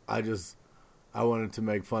 I wanted to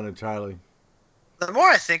make fun of Charlie. The more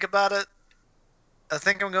I think about it, I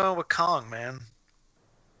think I'm going with Kong, man.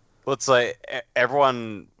 Well, it's like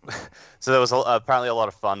everyone. So there was apparently a lot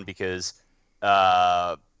of fun because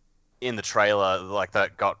in the trailer, like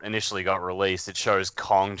that initially got released, it shows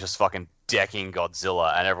Kong just fucking decking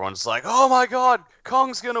Godzilla, and everyone's like, "Oh my god,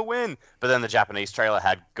 Kong's gonna win!" But then the Japanese trailer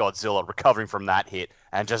had Godzilla recovering from that hit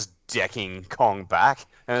and just decking Kong back,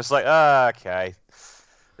 and it's like, okay,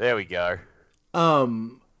 there we go.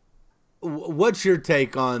 What's your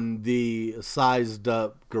take on the sized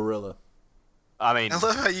up gorilla? I mean, I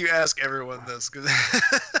love how you ask everyone this. Cause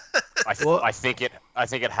I think it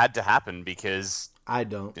had to happen because I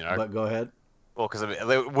don't. But go ahead. Well, because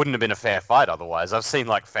it wouldn't have been a fair fight otherwise. I've seen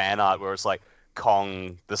like fan art where it's like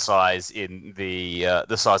Kong the size in the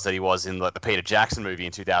size that he was in like the Peter Jackson movie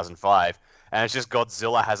in 2005, and it's just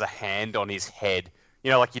Godzilla has a hand on his head.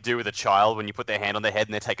 You know, like you do with a child when you put their hand on their head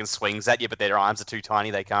and they're taking swings at you, but their arms are too tiny,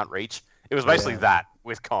 they can't reach. It was basically that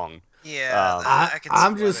with Kong. Yeah,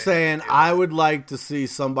 I'm just saying, I would like to see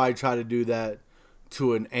somebody try to do that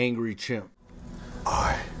to an angry chimp.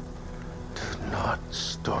 I did not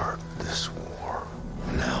start this war.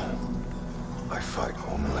 Now, I fight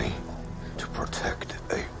only to protect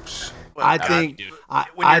apes. Well, I think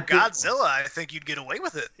when you're Godzilla, I think you'd get away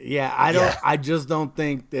with it. Yeah, I don't. Yeah. I just don't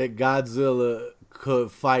think that Godzilla could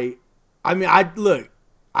fight. I mean,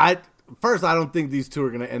 First, I don't think these two are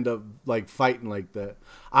going to end up like fighting like that.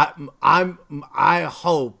 I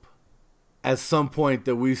hope at some point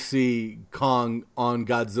that we see Kong on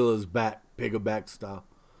Godzilla's back, piggyback style.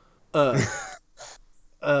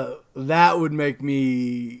 That would make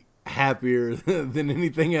me happier than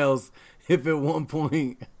anything else. If at one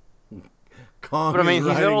point Kong is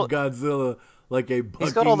riding Godzilla like a bucking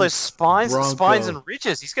he's got all those spines Bronco. And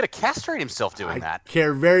ridges. He's going to castrate himself doing that. I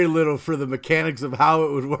care very little for the mechanics of how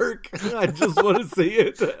it would work. I just want to see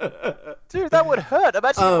it. Dude, that would hurt.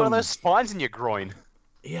 Imagine one of those spines in your groin.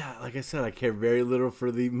 Yeah, like I said, I care very little for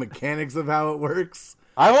the mechanics of how it works.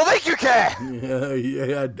 I will make you care!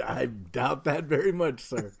 Yeah, I doubt that very much,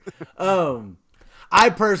 sir. I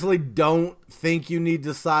personally don't think you need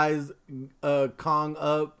to size Kong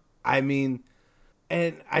up. I mean,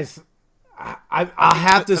 and I'll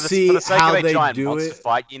have to see how they do it.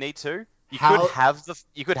 Fight, you need to. You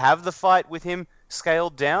could have the fight with him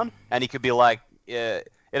scaled down, and he could be like,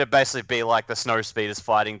 it'd basically be like the snow speeders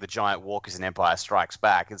fighting the giant walkers in Empire Strikes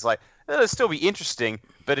Back. It's like it'd still be interesting,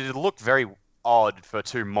 but it'd look very odd for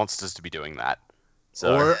two monsters to be doing that.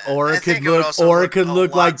 So, or it could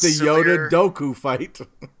look like the Yoda Doku fight.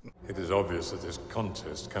 It is obvious that this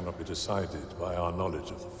contest cannot be decided by our knowledge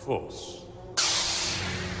of the Force,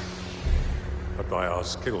 but by our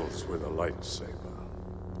skills with a lightsaber.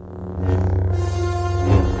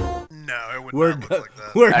 No, it would not look like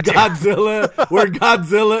that. Where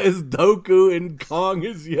Godzilla is Doku and Kong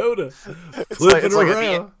is Yoda. Flipping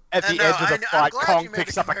around. At the edge of the fight, Kong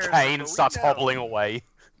picks up a cane and starts hobbling away.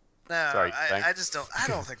 No, sorry, I just don't. I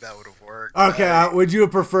don't think that would have worked. Okay, would you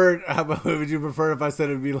have preferred? Would you prefer if I said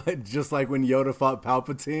it'd be like just like when Yoda fought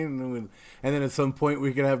Palpatine, and then at some point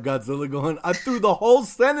we could have Godzilla going, "I threw the whole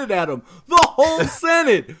Senate at him. The whole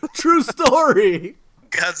Senate. True story."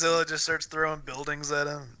 Godzilla just starts throwing buildings at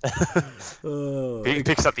him. He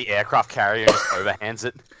picks up the aircraft carrier and just overhands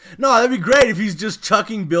it. No, that'd be great if he's just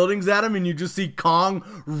chucking buildings at him and you just see Kong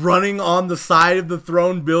running on the side of the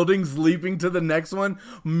thrown buildings, leaping to the next one,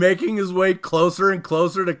 making his way closer and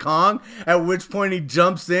closer to Kong, at which point he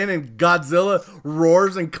jumps in and Godzilla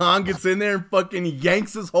roars and Kong gets in there and fucking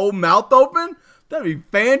yanks his whole mouth open. That'd be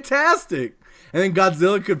fantastic. And then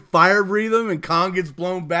Godzilla could fire breathe him, and Kong gets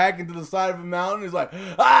blown back into the side of a mountain. He's like,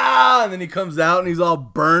 ah! And then he comes out, and he's all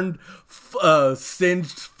burned,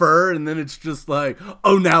 singed fur, and then it's just like,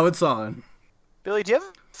 oh, now it's on. Billy, do you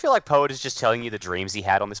ever feel like Poet is just telling you the dreams he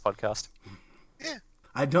had on this podcast? Yeah.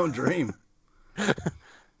 I don't dream.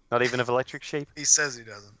 Not even of Electric Sheep? He says he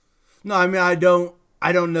doesn't. No, I mean, I don't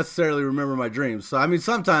necessarily remember my dreams. So, I mean,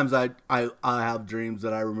 sometimes I have dreams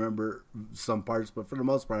that I remember some parts, but for the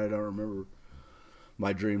most part, I don't remember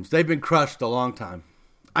my dreams. They've been crushed a long time.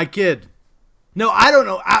 I kid. No, I don't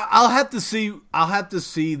know. I'll have to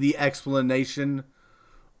see the explanation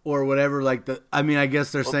or whatever. I mean, I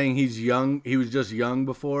guess they're saying he's young. He was just young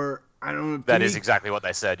before. I don't know. That is exactly what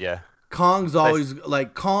they said. Yeah. Kong's always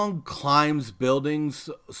Kong climbs buildings,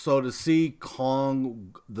 so to see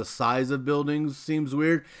Kong the size of buildings seems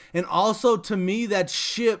weird. And also to me, that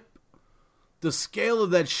ship, the scale of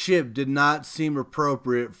that ship did not seem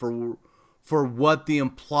appropriate for what the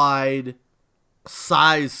implied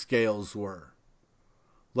size scales were.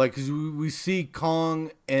 Like, 'cause we see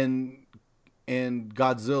Kong and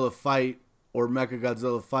Godzilla fight, or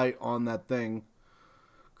Mechagodzilla fight on that thing,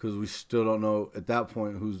 because we still don't know at that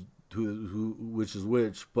point who which is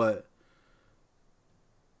which, but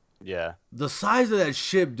yeah, the size of that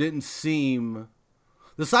ship didn't seem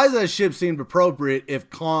The size of that ship seemed appropriate if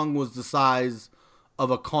Kong was the size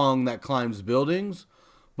of a Kong that climbs buildings.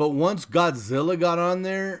 But once Godzilla got on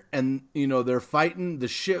there and, they're fighting, the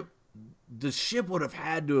ship would have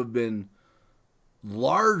had to have been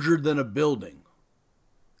larger than a building.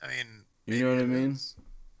 I mean... You know what I mean?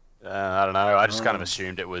 I don't know. I just kind of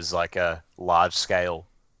assumed it was like a large-scale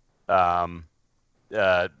aircraft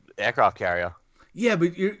carrier. Yeah,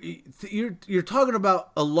 but you're talking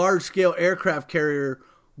about a large-scale aircraft carrier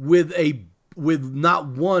with not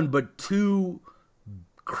one but two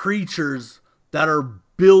creatures that are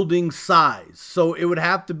building size. So it would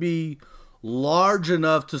have to be large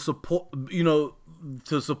enough to support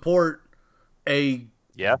a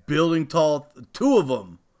building tall, two of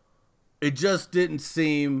them. It just didn't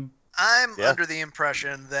seem. I'm under the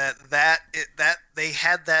impression that they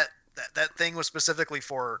had that thing was specifically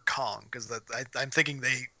for Kong, because I'm thinking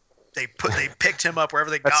they picked him up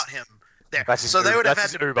wherever they got him there, so they would have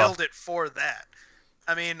had to build it for that.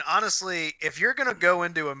 I mean, honestly, if you're gonna go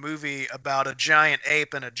into a movie about a giant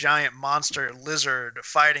ape and a giant monster lizard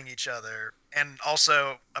fighting each other, and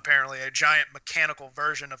also apparently a giant mechanical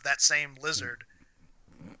version of that same lizard,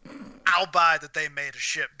 I'll buy that they made a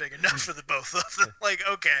ship big enough for the both of them. Like,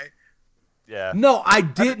 okay. Yeah. No, I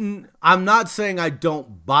didn't. I'm not saying I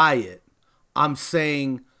don't buy it. I'm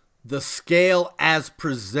saying the scale as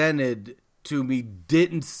presented to me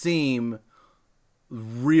didn't seem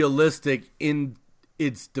realistic in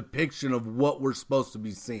its depiction of what we're supposed to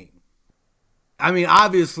be seeing. I mean,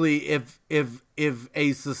 obviously, if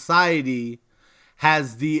a society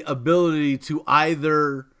has the ability to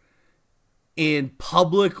either in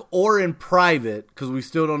public or in private, because we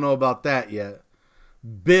still don't know about that yet,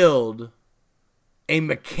 build a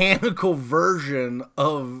mechanical version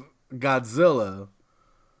of Godzilla,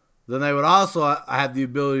 then they would also have the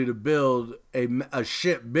ability to build a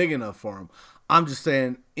ship big enough for him. I'm just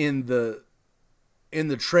saying, in the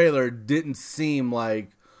trailer, it didn't seem like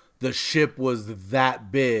the ship was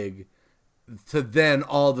that big to then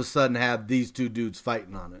all of a sudden have these two dudes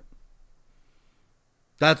fighting on it.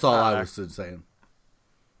 That's all I was saying.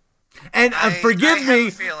 And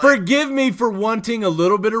forgive me for wanting a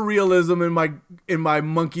little bit of realism in my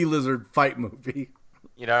monkey lizard fight movie.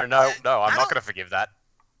 No, I'm not going to forgive that.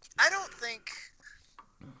 I don't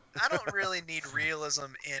really need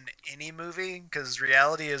realism in any movie, because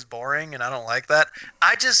reality is boring and I don't like that.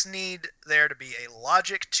 I just need there to be a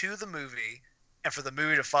logic to the movie and for the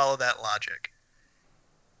movie to follow that logic.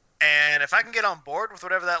 And if I can get on board with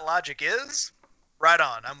whatever that logic is, right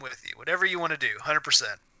on, I'm with you. Whatever you want to do, 100%.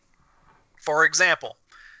 For example,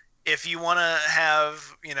 if you want to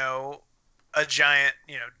have, a giant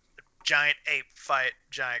ape fight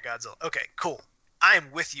giant Godzilla. Okay, cool. I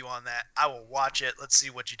am with you on that. I will watch it. Let's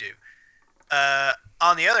see what you do.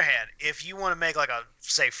 On the other hand, if you want to make like a,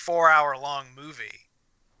 say, 4-hour long movie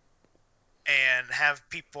and have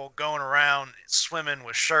people going around swimming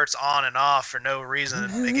with shirts on and off for no reason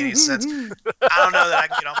that make any sense, I don't know that I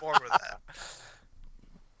can get on board with that.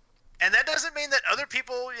 And that doesn't mean that other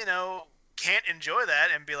people, can't enjoy that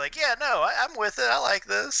and be like, yeah, no, I'm with it. I like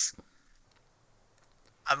this.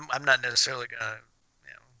 I'm not necessarily going to, I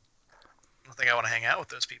don't think I want to hang out with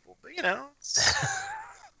those people, but,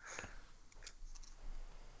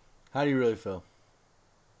 How do you really feel?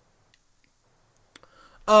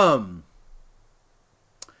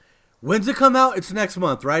 When's it come out? It's next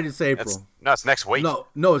month, right? It's April. It's next week. No,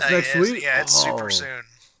 it's next week. Yeah, it's super soon.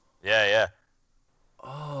 Yeah.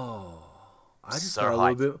 Oh, I just got a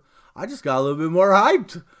little bit more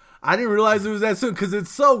hyped. I didn't realize it was that soon, because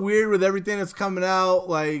it's so weird with everything that's coming out,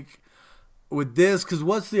 like with this. Because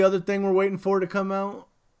what's the other thing we're waiting for to come out?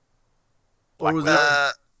 Or was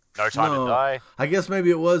No Time to Die? I guess maybe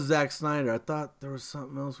it was Zack Snyder. I thought there was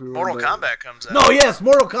something else we were. Mortal Kombat comes out. No, yes,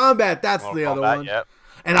 Mortal Kombat. That's the other one. Yep.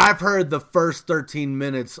 And I've heard the first 13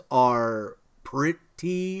 minutes are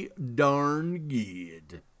pretty darn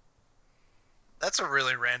good. That's a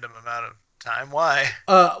really random amount of time. Why?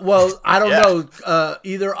 Well, I don't know.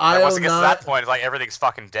 Either once it gets to that point, it's like everything's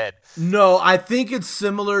fucking dead. No, I think it's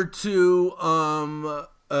similar to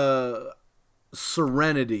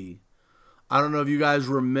Serenity. I don't know if you guys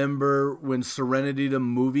remember when Serenity the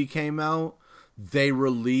movie came out. They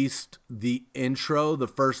released the intro, the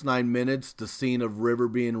first 9 minutes, the scene of River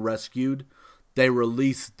being rescued. They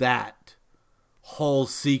released that whole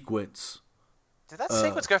sequence. Did that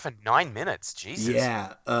sequence go for 9 minutes? Jesus.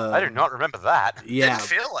 Yeah. I do not remember that. Yeah. Didn't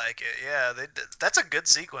feel like it. Yeah, that's a good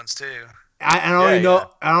sequence too. I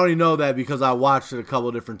only know that because I watched it a couple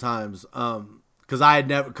of different times. Because I had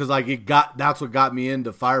never, that's what got me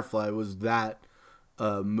into Firefly was that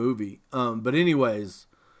movie. But anyways,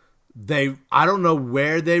 I don't know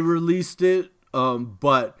where they released it,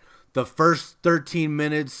 but the first 13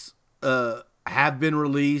 minutes have been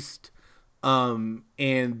released,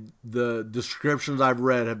 and the descriptions I've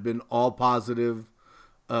read have been all positive.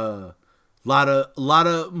 A lot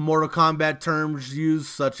of Mortal Kombat terms used,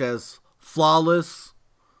 such as flawless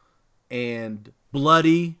and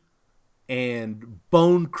bloody and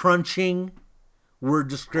bone crunching were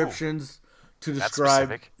descriptions to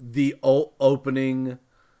describe the opening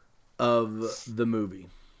of the movie.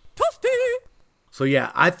 So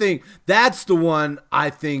yeah, I think that's the one. I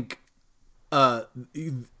think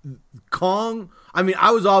Kong. I mean,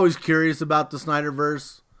 I was always curious about the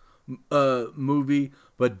Snyderverse movie,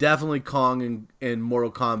 but definitely Kong and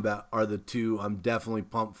Mortal Kombat are the two I'm definitely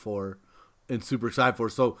pumped for and super excited for.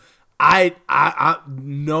 So I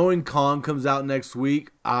knowing Kong comes out next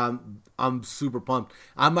week, I'm super pumped.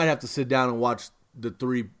 I might have to sit down and watch the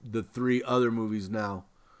three other movies now.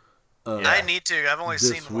 I need to. I've only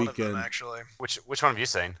seen one of them, actually. Which one have you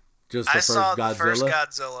seen? I saw Godzilla? The first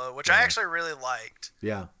Godzilla, which I actually really liked.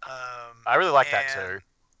 Yeah. I really like that too.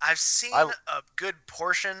 I've seen a good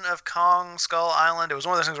portion of Kong Skull Island. It was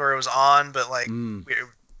one of those things where it was on, but like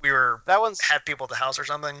we were had people at the house or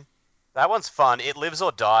something. That one's fun. It lives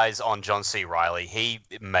or dies on John C. Reilly. He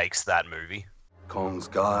makes that movie. Kong's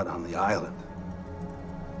God on the island,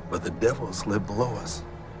 but the devils live below us.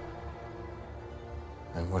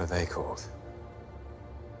 And what are they called?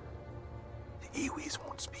 The Iwis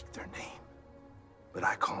won't speak their name, but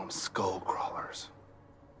I call them skull crawlers.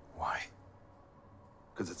 Why?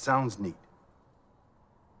 Because it sounds neat.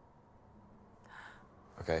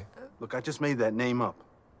 Okay. Look, I just made that name up.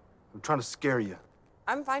 I'm trying to scare you.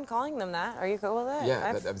 I'm fine calling them that. Are you cool with it?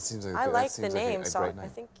 Yeah, that seems like I that like seems the like name, a so great I name.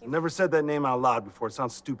 think you... I've never said that name out loud before. It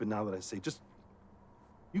sounds stupid now that I say. Just,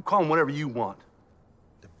 you call them whatever you want.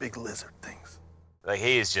 The big lizard things. Like,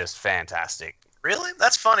 he is just fantastic. Really?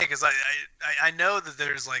 That's funny because I know that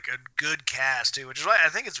there's like a good cast too, which is why I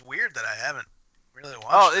think it's weird that I haven't really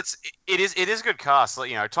watched. It is a good cast.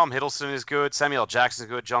 Like, Tom Hiddleston is good, Samuel L. Jackson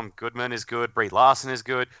is good, John Goodman is good, Brie Larson is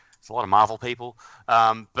good. It's a lot of Marvel people,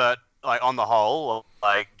 but like on the whole,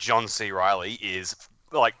 like John C. Reilly is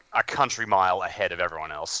like a country mile ahead of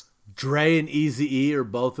everyone else. Dre and Eazy-E are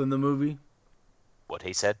both in the movie. What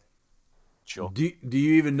he said. Sure. Do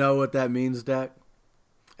you even know what that means, Dak?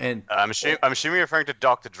 And I'm assuming you're referring to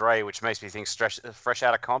Dr. Dre, which makes me think fresh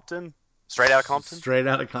out of Compton. Straight out of Compton. Straight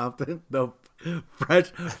out of Compton. No,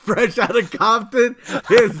 fresh out of Compton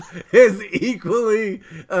is equally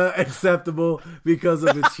acceptable because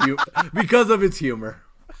of its humor.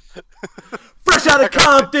 Fresh out of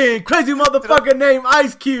Compton, crazy motherfucker named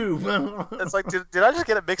Ice Cube. It's like, did I just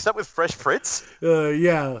get it mixed up with Fresh Prince?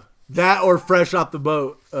 Yeah, that or Fresh Off the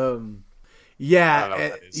Boat. Yeah, I don't know what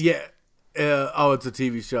that is. Yeah. It's a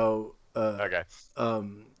TV show. Okay.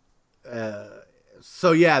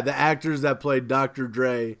 So yeah, the actors that played Dr.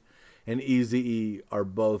 Dre and Eazy-E are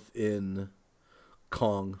both in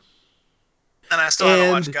Kong. And I still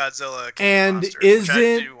haven't watched Godzilla King of Monsters, which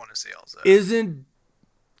I do want to see also. Isn't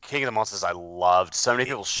King of the Monsters I loved. So many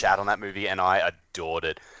people shat on that movie, and I adored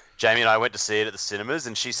it. Jamie and I went to see it at the cinemas,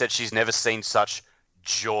 and she said she's never seen such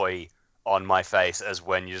joy on my face as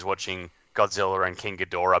when you're just watching Godzilla and King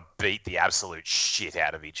Ghidorah beat the absolute shit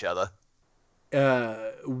out of each other.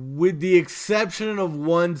 With the exception of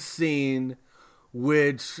one scene,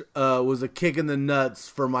 which was a kick in the nuts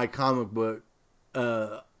for my comic book,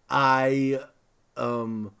 I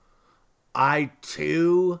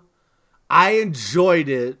enjoyed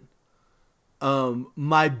it.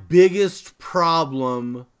 My biggest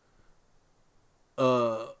problem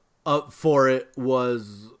up for it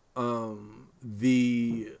was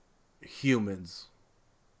the humans.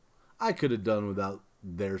 I could have done without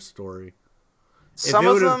their story.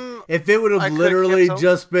 If it would have literally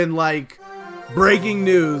just been like breaking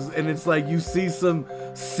news, and it's like you see some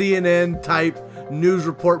CNN type news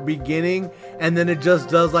report beginning, and then it just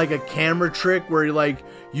does like a camera trick where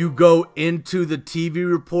you go into the TV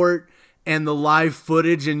report and the live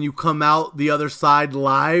footage and you come out the other side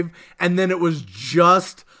live, and then it was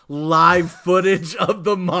just live footage of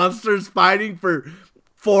the monsters fighting for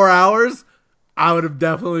 4 hours, I would have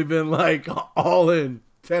definitely been like all in.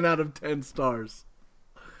 10 out of 10 stars.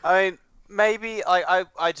 I mean, maybe I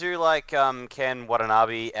do like Ken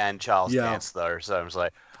Watanabe and Charles Dance though, so I was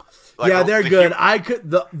like yeah, they're good. I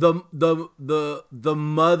could the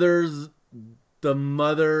mother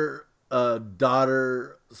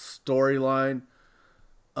daughter storyline.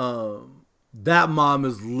 That mom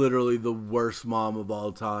is literally the worst mom of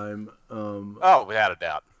all time. Without a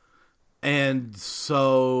doubt. And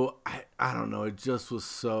so I don't know. It just was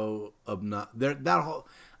so obnoxious.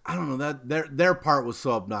 I don't know, that their part was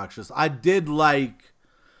so obnoxious. I did like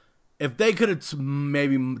if they could have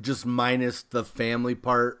maybe just minus the family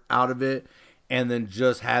part out of it, and then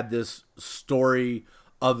just had this story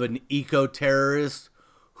of an eco-terrorist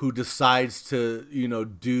who decides to,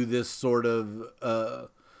 do this sort of,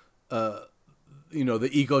 the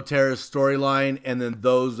eco-terrorist storyline, and then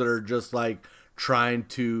those that are just like trying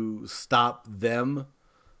to stop them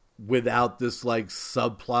without this like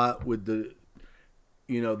subplot with the,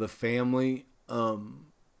 the family.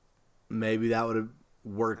 Maybe that would have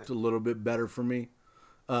worked a little bit better for me.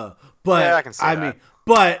 But yeah, I can see that.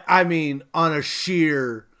 I mean, on a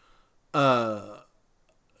sheer, the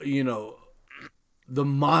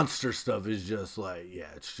monster stuff is just like,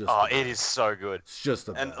 it's just. Oh, it is so good. It's just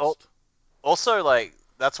the best. Also, like,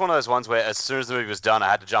 that's one of those ones where as soon as the movie was done, I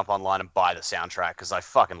had to jump online and buy the soundtrack because I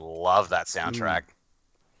fucking love that soundtrack.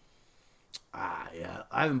 Yeah.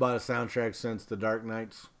 I haven't bought a soundtrack since The Dark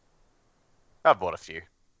Knights. I've bought a few.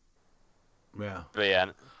 Yeah. But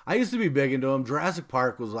yeah. I used to be big into them. Jurassic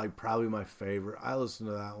Park was like probably my favorite. I listened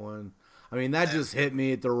to that one. I mean, that just hit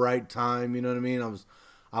me at the right time. You know what I mean? I was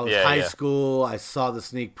high school. I saw the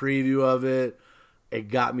sneak preview of it. It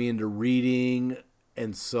got me into reading.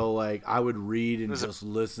 And so, like, I would read and just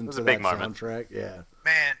listen to that soundtrack. Yeah.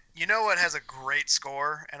 Man, you know what has a great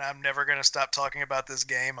score? And I'm never going to stop talking about this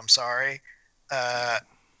game. I'm sorry. The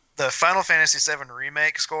Final Fantasy VII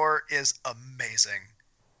Remake score is amazing.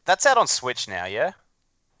 That's out on Switch now, yeah?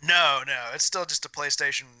 No. It's still just a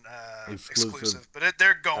PlayStation exclusive. But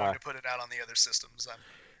they're going to put it out on the other systems.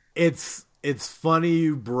 It's funny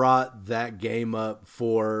you brought that game up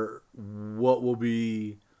for what will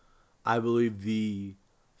be, I believe, the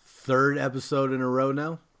third episode in a row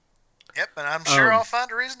now. Yep, and I'm sure I'll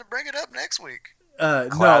find a reason to bring it up next week.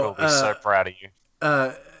 Cloud will be so proud of you.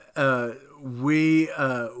 We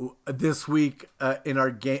this week in our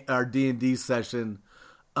D&D session,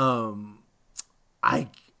 I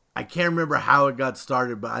can't remember how it got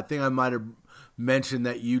started, but I think I might have mentioned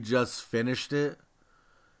that you just finished it,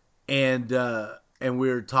 and we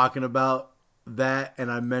were talking about that,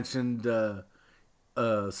 and I mentioned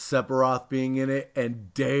Sephiroth being in it,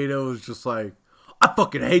 and Data was just like, I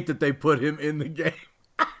fucking hate that they put him in the game.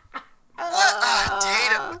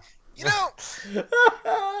 Data. You know,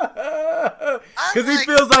 because he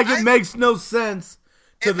feels like it makes no sense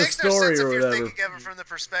to the story or whatever. It makes no sense if you're thinking of it from the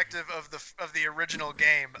perspective of the original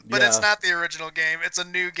game, but it's not the original game. It's a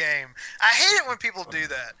new game. I hate it when people do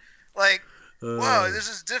that. Like, whoa, this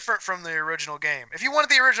is different from the original game. If you wanted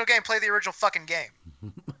the original game, play the original fucking game.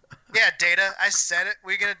 Yeah, Data, I said it.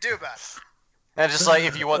 What are you gonna do about it? And just like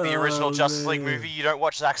if you want the original Justice League movie, you don't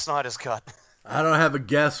watch Zack Snyder's cut. I don't have a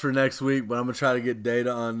guess for next week, but I'm gonna try to get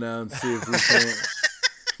Data on now and see if we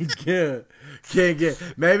can't get.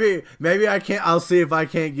 Maybe I can't. I'll see if I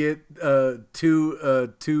can't get half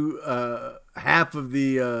of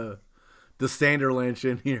the Sanderlanch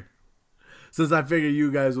in here, since I figure you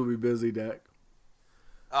guys will be busy, Dak.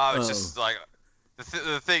 It's just like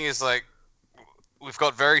the thing is like. We've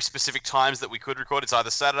got very specific times that we could record. It's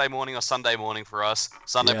either Saturday morning or Sunday morning for us.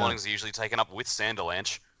 Sunday mornings are usually taken up with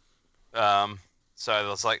Sanderlanch.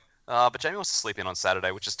 So it's like, but Jamie wants to sleep in on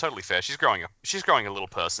Saturday, which is totally fair. She's growing a little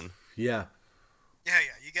person. Yeah. Yeah.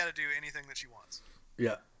 You got to do anything that she wants.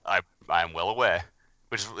 Yeah. I am well aware.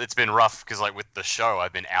 It's been rough because like with the show,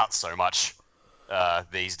 I've been out so much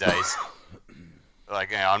these days.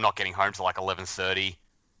 Like I'm not getting home till like 11:30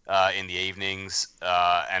 in the evenings,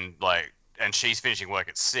 and she's finishing work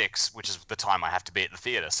at 6, which is the time I have to be at the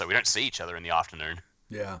theater, so we don't see each other in the afternoon.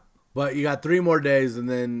 Yeah. But you got 3 more days, and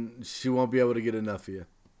then she won't be able to get enough of you.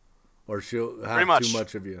 Or she'll have too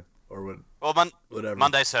much of you. Or what? Well, whatever.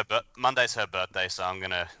 Monday's her birthday, so I'm going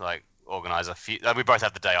to organize a few... we both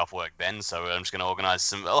have the day off work then, so I'm just going to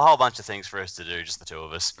organize a whole bunch of things for us to do, just the two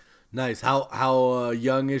of us. Nice. How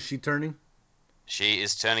young is she turning? She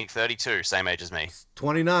is turning 32, same age as me.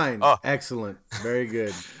 29. Oh. Excellent. Very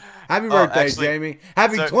good. Happy birthday, Jamie.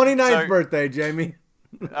 Happy 29th birthday, Jamie.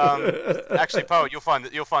 Actually, Poe, you'll find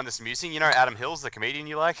this amusing. You know Adam Hills, the comedian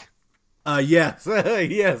you like? Yes.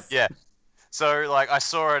 Yes. Yeah. So, like, I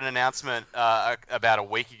saw an announcement about a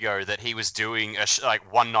week ago that he was doing a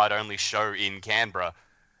one night only show in Canberra,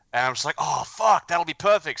 and I was like, oh fuck, that'll be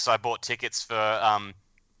perfect. So I bought tickets for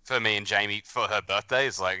me and Jamie for her birthday.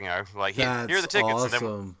 It's like, here are the tickets,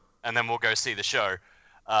 awesome. and then we'll go see the show.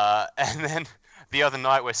 And then the other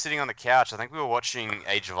night we're sitting on the couch. I think we were watching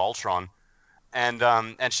Age of Ultron, and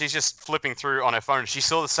she's just flipping through on her phone. She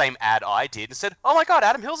saw the same ad I did and said, "Oh my god,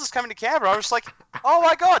 Adam Hills is coming to Canberra." I was like, "Oh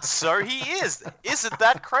my god, so he is! Isn't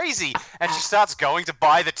that crazy?" And she starts going to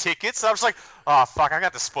buy the tickets. I was like, "Oh fuck, I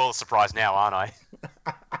got to spoil the surprise now, aren't I?"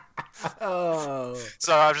 Oh.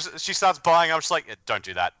 So she starts buying. I'm just like, don't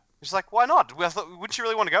do that. She's like, why not? Wouldn't you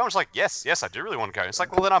really want to go? I'm just like, yes, I do really want to go. It's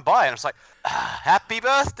like, well, then I buy it. And it's like, happy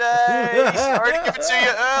birthday! Sorry to give it to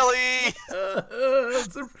you early.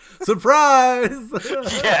 Surprise!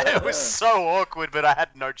 Yeah, it was so awkward, but I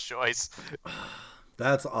had no choice.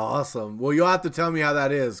 That's awesome. Well, you'll have to tell me how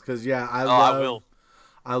that is, because I will.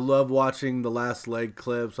 I love watching the last leg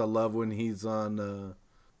clips. I love when he's on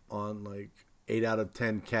like 8 out of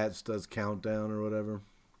 10 Cats does countdown or whatever.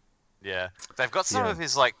 Yeah, they've got some of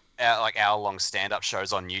his like hour-long stand-up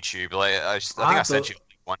shows on YouTube. Like, I think I sent you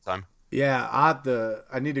one time. Yeah,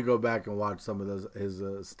 I need to go back and watch some of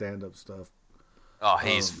his stand-up stuff. Oh,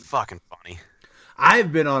 he's fucking funny.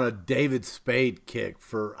 I've been on a David Spade kick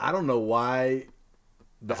for I don't know why.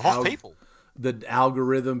 The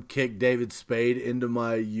algorithm kicked David Spade into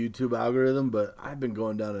my YouTube algorithm, but I've been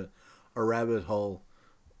going down a rabbit hole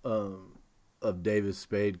of David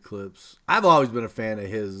Spade clips. I've always been a fan of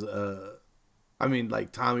his.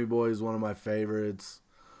 Like Tommy Boy is one of my favorites.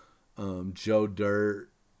 Joe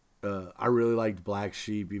Dirt. I really liked Black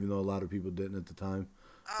Sheep, even though a lot of people didn't at the time.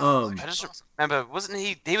 I just remember, wasn't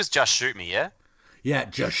he? He was Just Shoot Me, yeah. Yeah,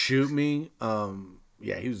 Just Shoot Me.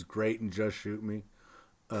 Yeah, he was great in Just Shoot Me.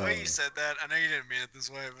 The way you said that, I know you didn't mean it this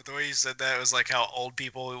way, but the way you said that was like how old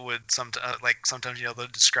people would sometimes they'll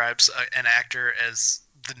describe an actor as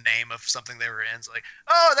the name of something they were in. It's like,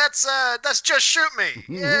 oh, that's Just Shoot Me.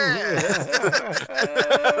 Yeah.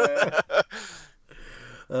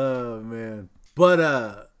 Oh man,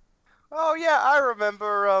 but oh yeah, I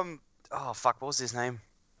remember. Oh fuck, what was his name?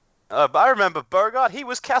 But I remember Bogart. He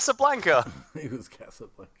was Casablanca. He was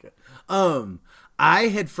Casablanca. I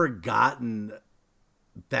had forgotten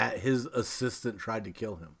that his assistant tried to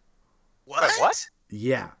kill him. What? Wait, what?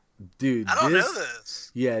 Yeah, dude. I don't know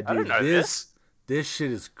this. Yeah, dude. I don't know this. This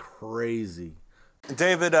shit is crazy.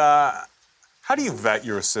 David, how do you vet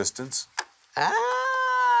your assistants? If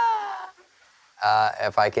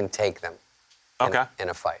I can take them. In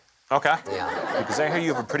a fight. Okay. Yeah. Because I hear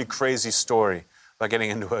you have a pretty crazy story about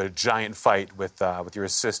getting into a giant fight with your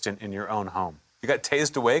assistant in your own home. You got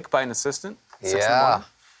tased awake by an assistant? Yeah.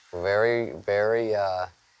 Very, very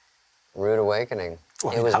rude awakening.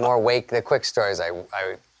 Well, it was more the quick stories. I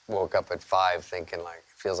woke up at 5 thinking like,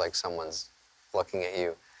 it feels like someone's looking at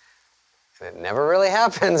you. And it never really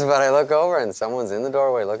happens, but I look over and someone's in the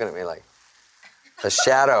doorway looking at me like a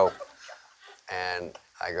shadow. And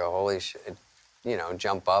I go, holy shit,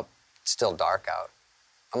 jump up. It's still dark out.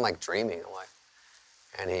 I'm like dreaming.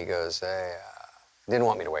 And he goes, hey, didn't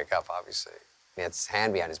want me to wake up, obviously. He had his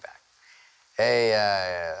hand behind his back. Hey,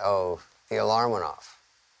 the alarm went off.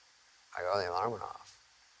 I go, oh, the alarm went off.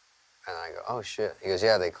 And I go, oh, shit. He goes,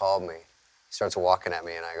 yeah, they called me. He starts walking at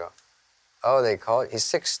me, and I go, oh, they called? He's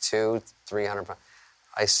 6'2", 300 pounds.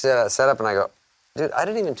 I sat up, and I go, dude, I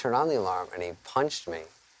didn't even turn on the alarm. And he punched me,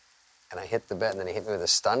 and I hit the bed, and then he hit me with a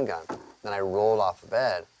stun gun. Then I rolled off the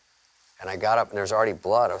bed, and I got up, and there's already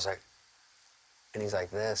blood. I was like, and he's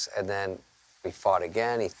like this. And then we fought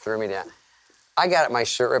again. He threw me down. I got my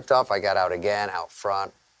shirt ripped off. I got out again, out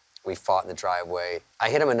front. We fought in the driveway. I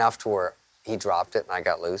hit him enough to where he dropped it, and I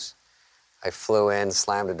got loose. I flew in,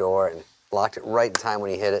 slammed the door, and locked it right in time when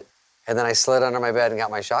he hit it. And then I slid under my bed and got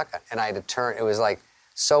my shotgun. And I had to turn. It was like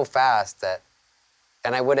so fast that,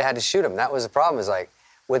 and I would have had to shoot him. That was the problem. Is like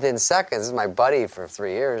within seconds. This is my buddy for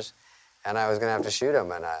 3 years, and I was gonna have to shoot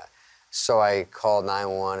him. And so I called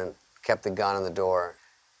 911 and kept the gun on the door.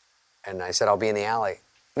 And I said, I'll be in the alley.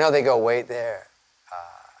 No, they go, wait there.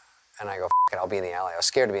 And I go, F it, I'll be in the alley. I was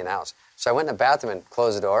scared to be in the house. So I went in the bathroom and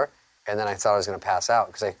closed the door, and then I thought I was going to pass out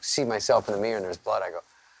because I see myself in the mirror and there's blood. I go,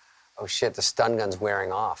 oh shit, the stun gun's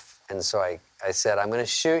wearing off. And so I said, I'm going to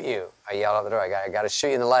shoot you. I yelled out the door, I got to shoot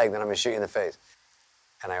you in the leg, then I'm going to shoot you in the face.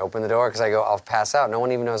 And I open the door because I go, I'll pass out. No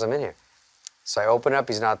one even knows I'm in here. So I open up,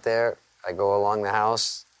 he's not there. I go along the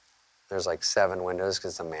house. There's like 7 windows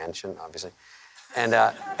because it's a mansion, obviously. And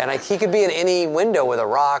he could be in any window with a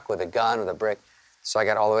rock, with a gun, with a brick. So I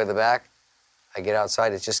got all the way to the back. I get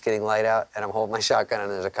outside, it's just getting light out, and I'm holding my shotgun,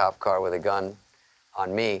 and there's a cop car with a gun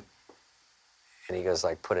on me. And he goes,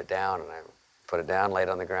 like, put it down. And I put it down, laid it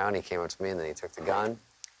on the ground. He came up to me, and then he took the gun.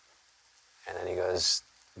 And then he goes,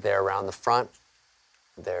 they're around the front.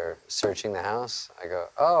 They're searching the house. I go,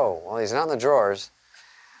 oh, well, he's not in the drawers.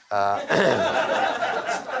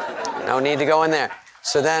 No need to go in there.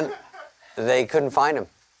 So then they couldn't find him.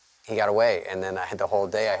 He got away. And then the whole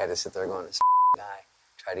day I had to sit there going, this guy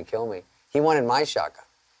tried to kill me. He wanted my shotgun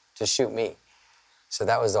to shoot me. So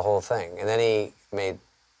that was the whole thing. And then he made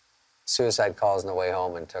suicide calls on the way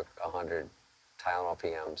home and took 100 Tylenol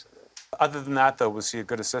PMs. And then Other than that, though, was he a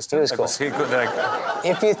good assistant? He was cool. Was he good,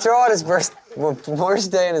 If you throw out his worst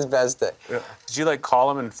day and his best day. Yeah. Did you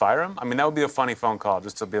call him and fire him? I mean, that would be a funny phone call,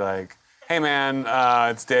 just to be like, "Hey, man,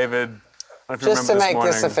 it's David. I don't know if you Just to remember make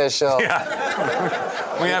morning. this official.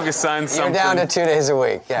 Yeah. We have you sign something. You're down to 2 days a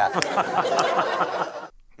week. Yeah.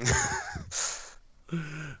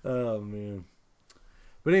 Oh man.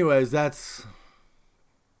 But anyways, that's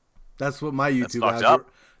what my YouTube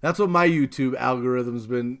that's what my YouTube algorithm's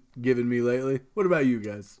been giving me lately. What about you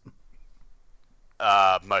guys?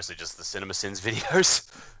 Mostly just the CinemaSins videos.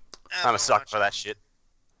 I'm a sucker for that shit.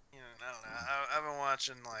 I don't know. I've been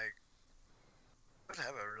watching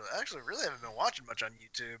really haven't been watching much on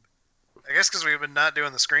YouTube. I guess because we've been not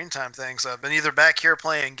doing the screen time thing, so I've been either back here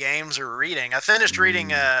playing games or reading. I finished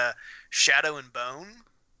reading Shadow and Bone.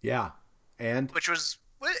 Yeah, which was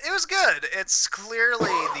good. It's clearly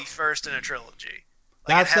the first in a trilogy.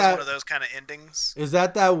 It has one of those kind of endings. Is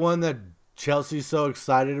that one that Chelsea's so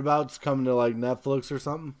excited about? It's coming to Netflix or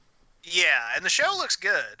something? Yeah, and the show looks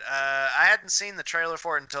good. I hadn't seen the trailer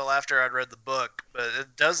for it until after I'd read the book, but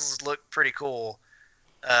it does look pretty cool.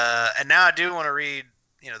 And now I do want to read,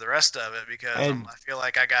 the rest of it because I feel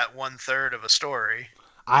like I got 1/3 of a story.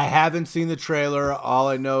 I haven't seen the trailer. All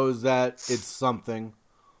I know is that it's something.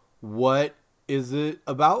 What is it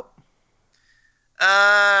about?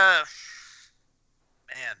 Man,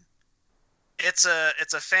 it's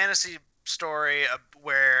a fantasy story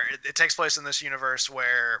where it takes place in this universe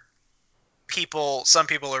where some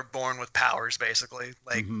people are born with powers, basically,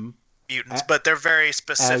 like mutants, but they're very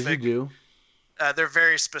specific. As you do. They're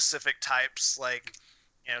very specific types,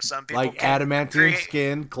 some people adamantium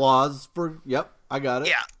skin, claws Yep, I got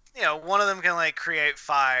it. Yeah, one of them can create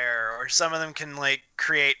fire, or some of them can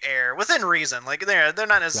create air within reason. They're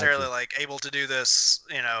not necessarily able to do this.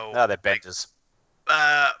 No, they're benders.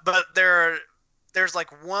 But there's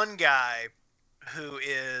one guy who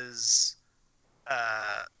is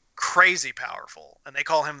crazy powerful, and they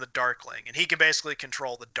call him the Darkling, and he can basically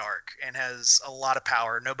control the dark and has a lot of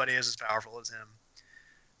power. Nobody is as powerful as him.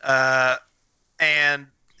 And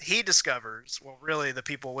he discovers, really the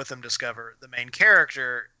people with him discover, the main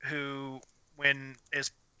character who, when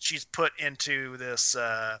she's put into this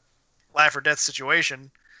life or death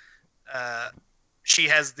situation, she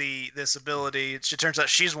has this ability. It turns out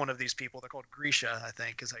she's one of these people. They're called Grisha, I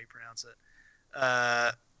think is how you pronounce it.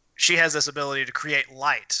 She has this ability to create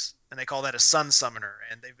light, and they call that a sun summoner,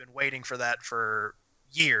 and they've been waiting for that for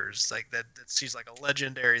years. She's like a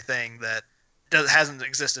legendary thing that hasn't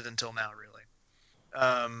existed until now, really.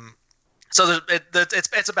 So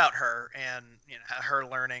it's about her, and her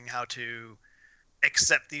learning how to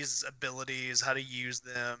accept these abilities, how to use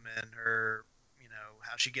them, and her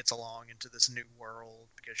how she gets along into this new world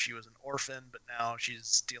because she was an orphan, but now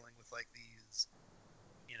she's dealing with these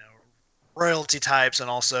royalty types, and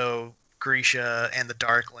also Grisha and the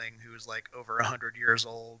Darkling, who's over 100 years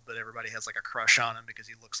old, but everybody has a crush on him because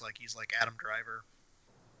he looks like he's like Adam Driver.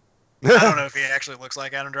 I don't know if he actually looks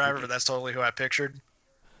like Adam Driver, but that's totally who I pictured.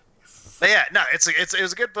 But yeah, no, it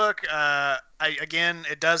was a good book.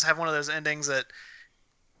 It does have one of those endings that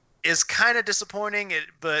is kind of disappointing,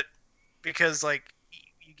 but because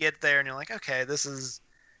you get there and you're like, okay, this is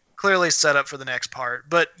clearly set up for the next part.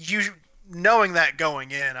 But knowing that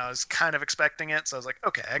going in, I was kind of expecting it, so I was like,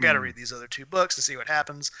 okay, I got to read these other 2 books to see what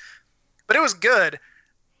happens. But it was good.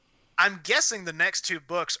 I'm guessing the next 2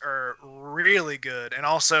 books are really good, and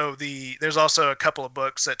also there's also a couple of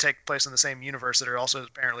books that take place in the same universe that are also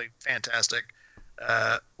apparently fantastic,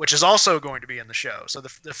 which is also going to be in the show. So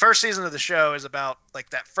the first season of the show is about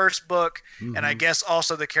that first book, and I guess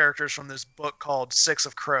also the characters from this book called Six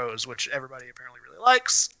of Crows, which everybody apparently really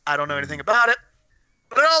likes. I don't know anything about it,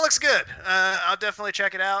 but it all looks good. I'll definitely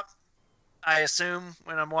check it out. I assume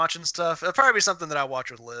when I'm watching stuff, it'll probably be something that I watch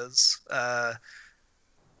with Liz.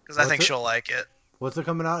 Because I think she'll like it. What's it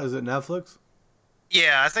coming out? Is it Netflix?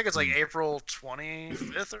 Yeah, I think it's April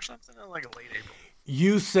 25th or something. Late April.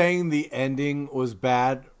 You saying the ending was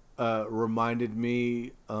bad reminded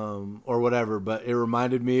me, or whatever, but it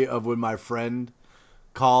reminded me of when my friend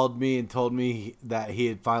called me and told me that he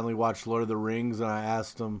had finally watched Lord of the Rings, and I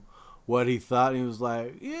asked him what he thought, and he was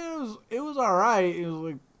like, yeah, it was all right. He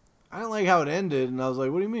was like, I didn't like how it ended, and I was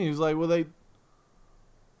like, what do you mean? He was like, well, it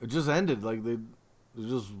just ended. They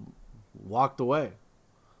just walked away.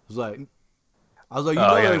 I was like,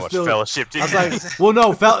 they're still. Fellowship, I was like, well,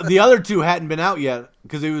 no, the other 2 hadn't been out yet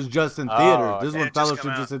because it was just in theaters. This is when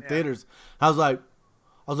Fellowship just in theaters. I was like,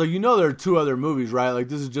 there are 2 other movies, right?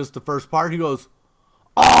 This is just the first part. He goes,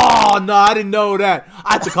 oh no, I didn't know that.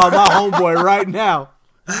 I have to call my homeboy right now.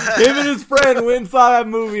 Him and his friend went and saw that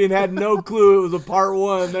movie and had no clue it was a part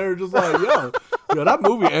one. They were just like, yo, that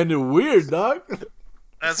movie ended weird, dog.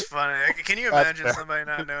 That's funny. Can you imagine somebody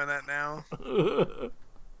not knowing that now?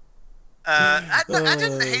 I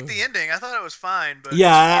didn't hate the ending. I thought it was fine. But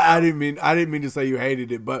yeah, I didn't mean to say you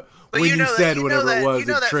hated it, but when you said whatever it was,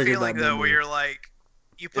 it triggered feeling, that though, memory. where you're like,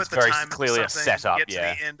 you put it's the very time clearly into a something, setup, you get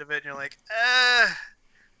yeah. to the end of it, and you're like,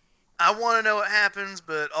 I want to know what happens,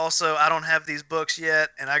 but also I don't have these books yet,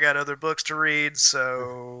 and I got other books to read,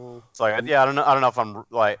 so It's like, yeah, I don't know if I'm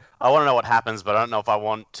like, I want to know what happens, but I don't know if I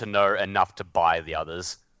want to know enough to buy the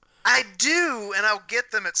others. I do, and I'll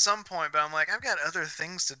get them at some point. But I'm like, I've got other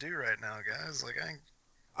things to do right now, guys. Like,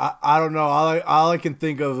 I don't know. All I can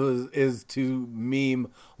think of is to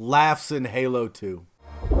meme laughs in Halo 2.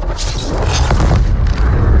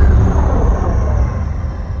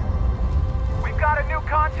 We've got a new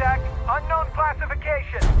contact, unknown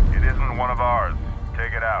classification. It isn't one of ours.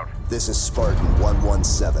 Take it out. This is Spartan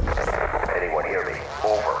 117. Anyone hear me?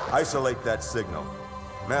 Over. Isolate that signal.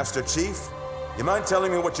 Master Chief, you mind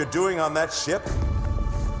telling me what you're doing on that ship?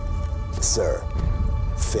 Sir,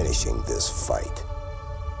 finishing this fight.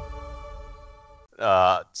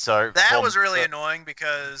 So that was really annoying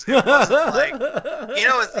because it wasn't like,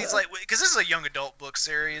 it's like, because this is a young adult book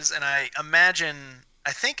series, and I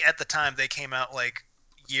think at the time they came out like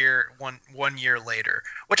one year later,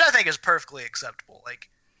 which I think is perfectly acceptable. Like,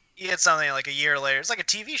 you had something like a year later, it's like a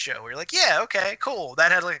TV show where you're like, yeah, okay, cool,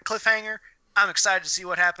 that had like a cliffhanger. I'm excited to see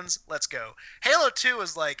what happens. Let's go. Halo 2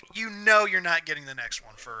 is like, you're not getting the next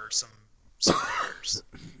one for some years.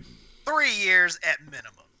 3 years at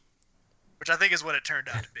minimum, which I think is what it turned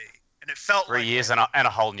out to be. And it felt 3 years and a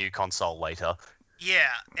whole new console later.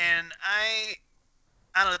 Yeah, and I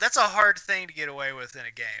don't know, that's a hard thing to get away with in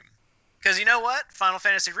a game. Because you know what? Final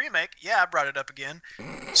Fantasy Remake, yeah, I brought it up again,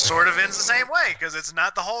 sort of ends the same way, because it's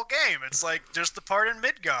not the whole game. It's like just the part in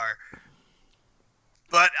Midgar.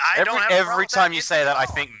 But I don't have every time you say that, I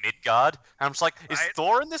think Midgard. And I'm just like, is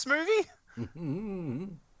Thor in this movie? That's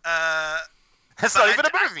not even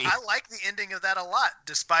a movie. I like the ending of that a lot,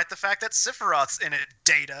 despite the fact that Sephiroth's in it,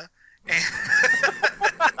 Data.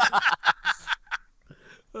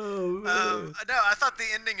 No, I thought the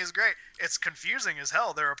ending is great. It's confusing as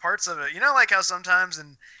hell. There are parts of it, like how sometimes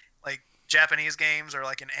in like Japanese games or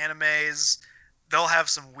like in animes, they'll have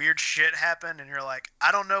some weird shit happen, and you're like,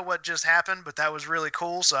 I don't know what just happened, but that was really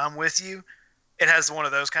cool, so I'm with you. It has one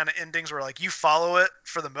of those kind of endings where like you follow it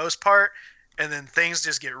for the most part, and then things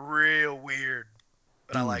just get real weird.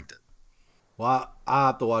 But I liked it. Well, I'll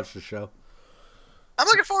have to watch the show. I'm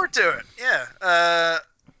looking forward to it. Yeah.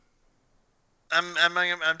 I'm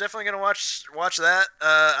definitely gonna watch that.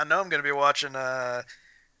 I know I'm gonna be watching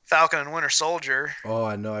Falcon and Winter Soldier. Oh,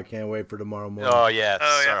 I know. I can't wait for tomorrow morning. Oh, yeah.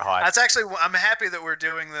 It's so hype. That's actually, I'm happy that we're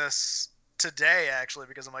doing this today, actually,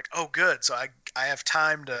 because I'm like, oh, good. So I have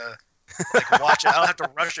time to watch it. I don't have to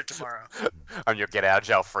rush it tomorrow. On your get out of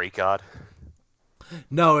jail free card.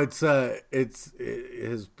 No, it's his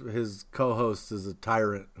co-host is a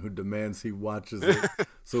tyrant who demands he watches it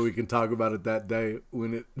so we can talk about it that day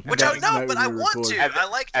when it. Which I know, but I want to. I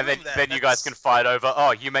like doing that. Then you guys can fight over.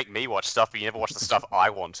 Oh, you make me watch stuff, but you never watch the stuff I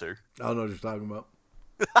want to. I don't know what you're talking about.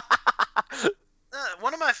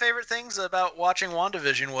 One of my favorite things about watching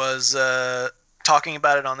WandaVision was talking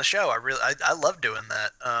about it on the show. I love doing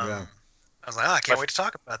that. Yeah. I was like, I can't wait to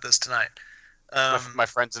talk about this tonight. My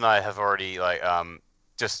friends and I have already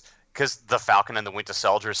just because the Falcon and the Winter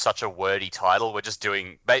Soldier is such a wordy title, we're just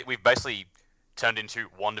doing. We've basically turned into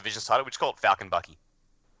WandaVision's title. We just call it Falcon Bucky,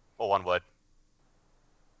 or one word.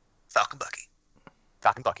 Falcon Bucky.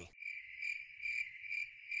 Falcon Bucky.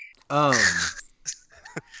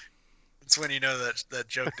 It's when you know that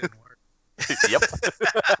joke didn't work. Yep.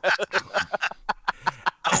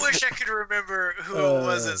 I wish I could remember who it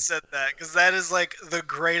was that said that, because that is like the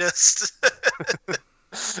greatest.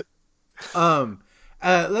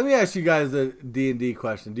 Let me ask you guys a D&D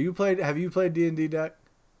question. Have you played D&D, Dak?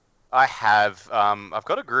 I have. I've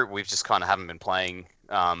got a group we've just kind of haven't been playing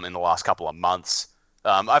in the last couple of months.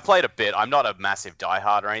 I've played a bit. I'm not a massive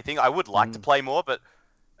diehard or anything. I would like to play more, but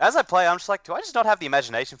as I play, I'm just like, do I just not have the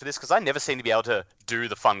imagination for this? Because I never seem to be able to do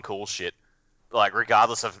the fun, cool shit, like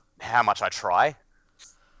regardless of how much I try.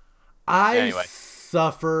 I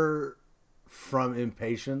suffer from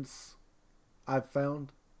impatience, I've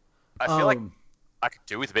found. I feel like I could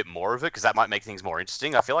do with a bit more of it, because that might make things more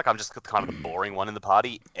interesting. I feel like I'm just kind of the boring one in the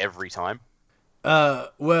party every time.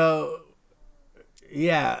 Well,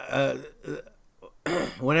 yeah.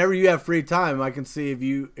 Whenever you have free time, I can see if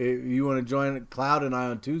you want to join Cloud and I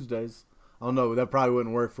on Tuesdays. I don't know. That probably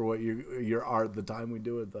wouldn't work for what your art the time we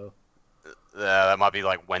do it, though. that might be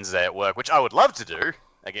like Wednesday at work, which I would love to do.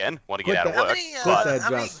 Again, want to get out of work. Quit that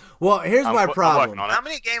job. Well, here's my problem. How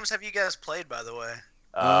many games have you guys played, by the way?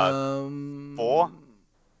 4.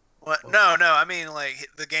 What? No. I mean, like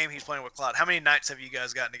the game he's playing with Claude. How many nights have you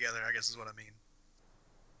guys gotten together? I guess is what I mean.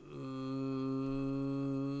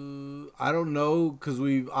 I don't know, because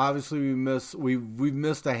we've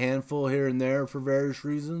missed a handful here and there for various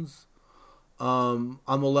reasons. I'm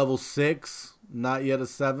a level 6, not yet a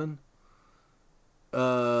 7. I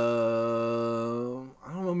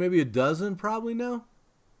don't know, maybe a dozen probably now,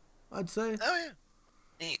 I'd say. Oh yeah,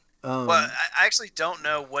 neat. Well, I actually don't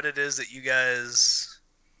know what it is that you guys.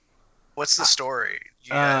 What's the story?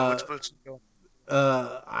 What's going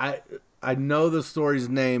on? I know the story's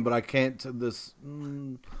name, but I can't.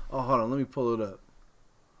 Oh, hold on, let me pull it up.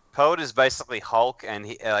 Code is basically Hulk, and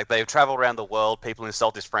they travel around the world. People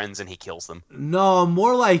insult his friends, and he kills them. No,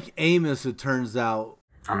 more like Amos. It turns out.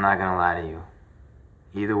 I'm not gonna lie to you.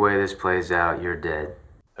 Either way this plays out, you're dead.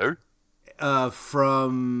 Who?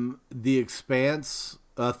 From The Expanse,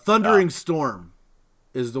 Thundering Storm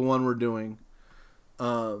is the one we're doing.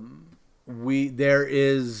 All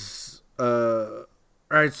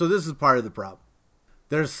right, so this is part of the problem.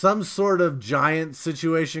 There's some sort of giant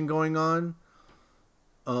situation going on.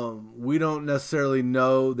 We don't necessarily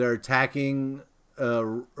know they're attacking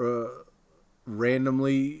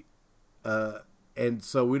randomly, and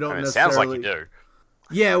so we don't necessarily. It sounds like you do.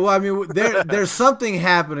 Yeah, well, I mean, there's something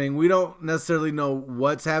happening. We don't necessarily know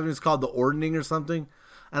what's happening. It's called the Ordning or something,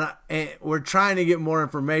 and we're trying to get more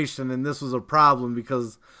information. And this was a problem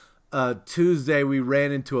because Tuesday we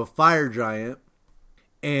ran into a fire giant,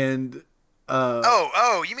 and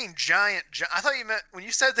you mean giant? I thought you meant when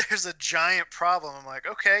you said there's a giant problem. I'm like,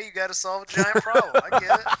 okay, you got to solve a giant problem. I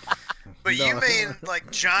get it. But no. You mean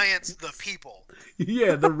like giants, the people?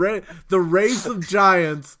 Yeah, the race of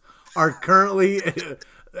giants are currently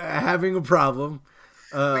having a problem.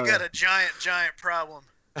 We got a giant problem.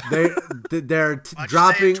 They're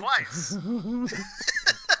dropping twice.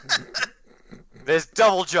 There's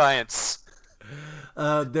double giants.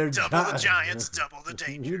 They're double the giants, double the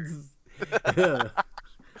danger. Yeah.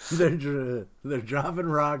 They're dropping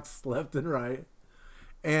rocks left and right,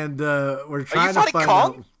 and we're trying to find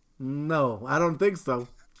out. No, I don't think so.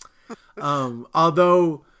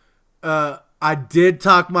 Although I did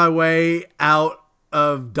talk my way out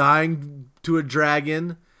of dying to a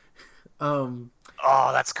dragon. Oh,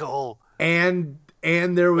 that's cool. And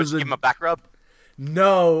there was give him a back rub?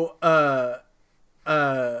 No,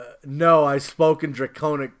 no. I spoke in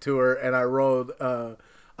Draconic to her, and I rolled a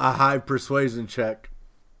high persuasion check.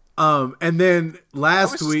 And then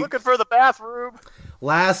last week, looking for the bathroom.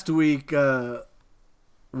 Last week,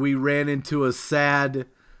 we ran into a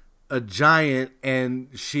giant, and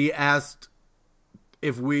she asked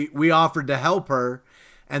if we offered to help her,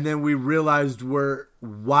 and then we realized we're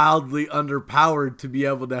wildly underpowered to be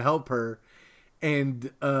able to help her,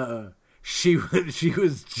 and she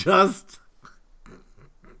was just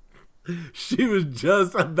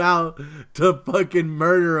about to fucking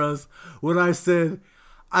murder us when I said,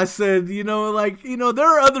 there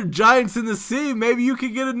are other giants in the sea. Maybe you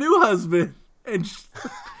could get a new husband.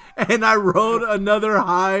 And I rolled another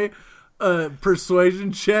high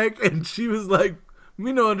persuasion check, and she was like,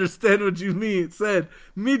 me don't understand what you mean. It said,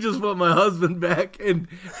 me just want my husband back, and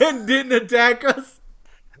didn't attack us.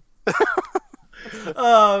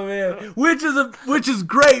 Oh man, which is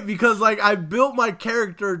great because like I built my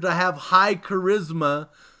character to have high charisma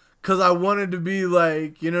because I wanted to be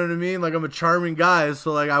like, you know what I mean? Like I'm a charming guy,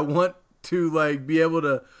 so like I want to like be able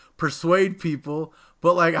to persuade people,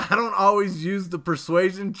 but like I don't always use the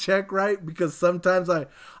persuasion check right because sometimes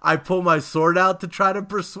I pull my sword out to try to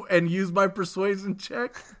and use my persuasion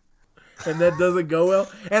check, and that doesn't go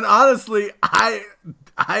well. And honestly, I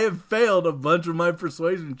have failed a bunch of my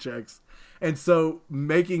persuasion checks. And so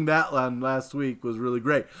making that one last week was really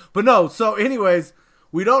great. But no, so anyways,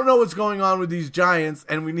 we don't know what's going on with these giants,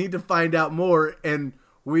 and we need to find out more. And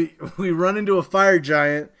we run into a fire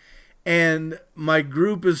giant, and my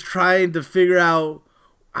group is trying to figure out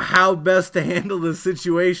how best to handle this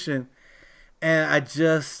situation. And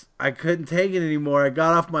I couldn't take it anymore. I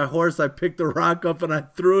got off my horse, I picked the rock up, and I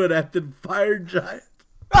threw it at the fire giant.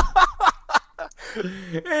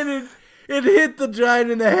 And it hit the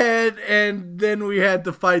giant in the head, and then we had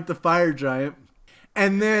to fight the fire giant.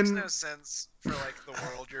 And then it makes no sense for like the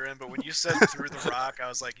world you're in, but when you said threw the rock, I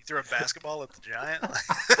was like, you threw a basketball at the giant?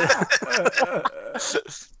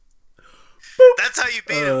 That's how you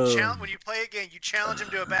beat him. When you play a game, you challenge him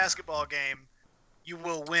to a basketball game, you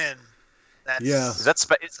will win. Is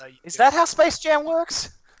that how Space Jam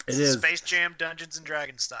works? It is Space Jam Dungeons and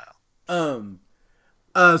Dragons style.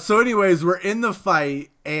 So anyways, we're in the fight,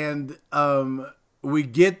 and we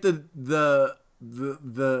get the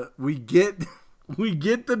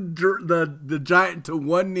giant to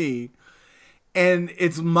one knee, and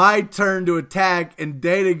it's my turn to attack, and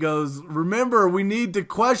Data goes, "Remember, we need to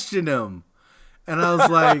question him." And I was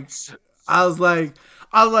like,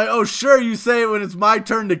 "Oh, sure, you say it when it's my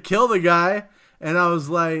turn to kill the guy." And I was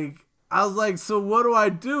like, "So what do I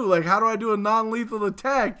do? Like, how do I do a non-lethal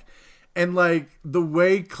attack?" And like the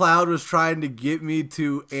way Cloud was trying to get me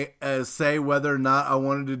to say whether or not I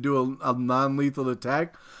wanted to do a non-lethal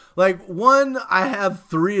attack. Like, one, I have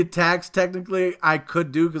 3 attacks technically I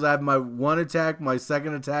could do because I have my 1 attack, my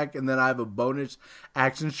 2nd attack, and then I have a bonus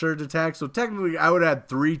action surge attack. So technically I would have had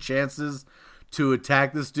 3 chances to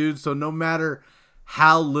attack this dude. So no matter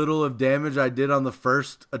how little of damage I did on the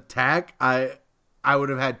first attack, I would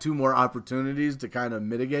have had 2 more opportunities to kind of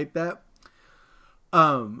mitigate that.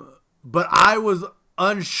 But I was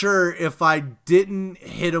unsure if I didn't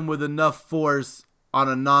hit him with enough force on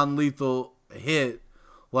a non-lethal hit,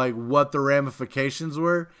 like what the ramifications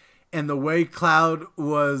were. And the way Cloud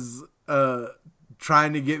was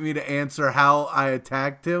trying to get me to answer how I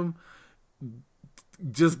attacked him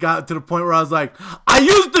just got to the point where I was like, I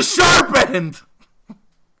used the sharp end!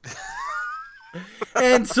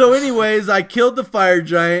 And so anyways, I killed the fire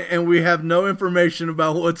giant, and we have no information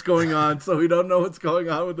about what's going on, so we don't know what's going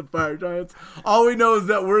on with the fire giants. All we know is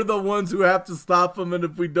that we're the ones who have to stop them, and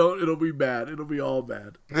if we don't, it'll be bad. It'll be all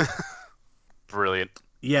bad. Brilliant.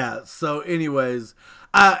 Yeah, so anyways,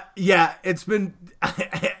 it's been...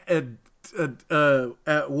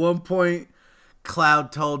 at one point,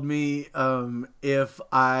 Cloud told me if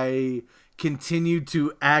I continue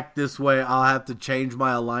to act this way, I'll have to change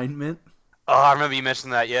my alignment. Oh, I remember you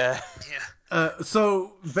mentioned that, yeah.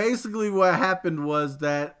 So basically what happened was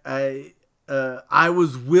that I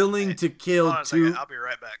was willing to kill Hold on a second. I'll be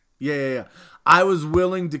right back. Yeah. I was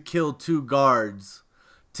willing to kill 2 guards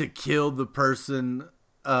to kill the person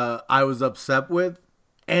I was upset with.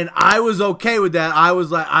 And I was okay with that. I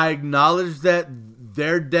was like, I acknowledged that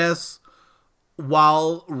their deaths,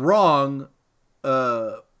 while wrong,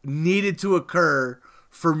 needed to occur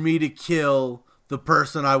for me to kill the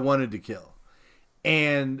person I wanted to kill.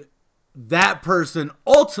 And that person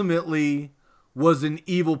ultimately was an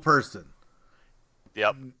evil person.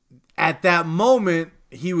 Yep. At that moment,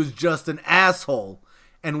 he was just an asshole,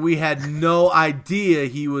 and we had no idea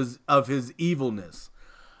he was of his evilness.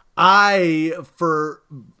 For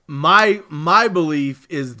my belief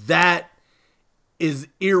is that is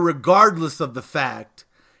irregardless of the fact,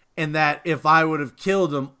 and that if I would have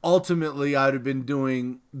killed him, ultimately I would have been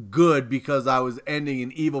doing good because I was ending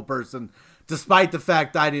an evil person, despite the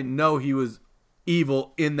fact I didn't know he was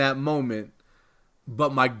evil in that moment,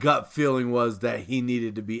 but my gut feeling was that he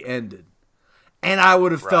needed to be ended. And I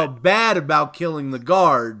would have felt bad about killing the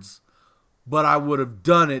guards, but I would have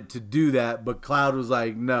done it to do that. But Cloud was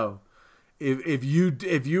like, no. If you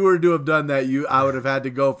were to have done that, I would have had to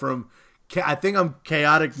go from, I think I'm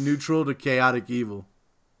chaotic neutral to chaotic evil.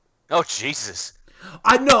 Oh, Jesus.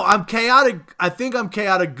 I know, I'm chaotic. I think I'm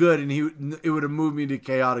chaotic good, and it would have moved me to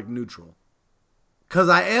chaotic neutral. Because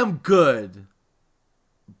I am good,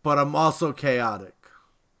 but I'm also chaotic.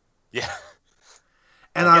 Yeah.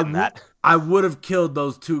 And I would have killed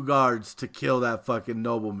those 2 guards to kill that fucking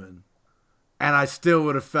nobleman. And I still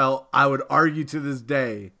would have felt, I would argue to this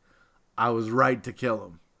day, I was right to kill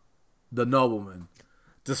him. The nobleman.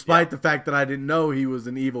 Despite the fact that I didn't know he was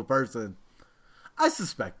an evil person. I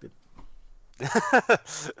suspected.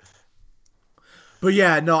 But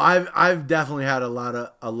yeah, no, I've definitely had a lot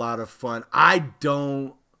of fun. I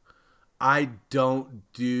don't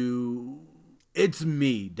do, it's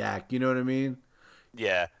me, Dak, you know what I mean?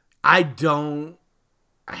 Yeah. I don't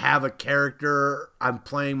have a character. I'm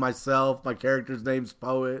playing myself. My character's name's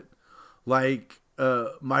Poet. Like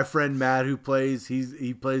my friend Matt who plays,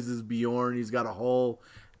 he plays as Bjorn. He's got a whole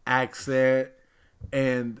accent,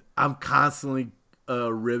 and I'm constantly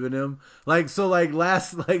ribbing him.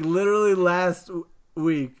 Literally last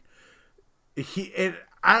week,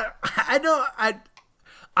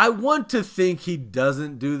 I want to think he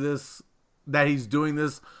doesn't do this, that he's doing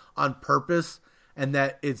this on purpose, and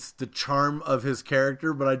that it's the charm of his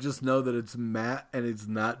character, but I just know that it's Matt, and it's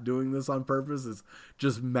not doing this on purpose. It's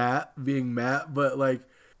just Matt being Matt. But like,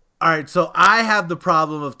 all right, so I have the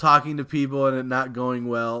problem of talking to people and it not going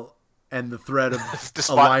well, and the threat of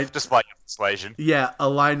despite your persuasion. Yeah,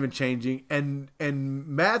 alignment changing, and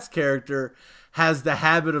Matt's character has the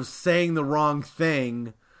habit of saying the wrong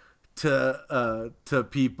thing to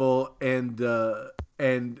people, and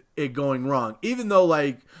and it going wrong. Even though,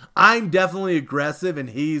 like, I'm definitely aggressive and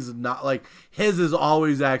he's not, like, his is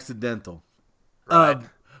always accidental. Right.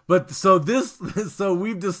 But so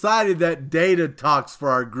we've decided that Data talks for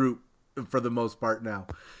our group for the most part now,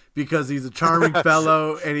 because he's a charming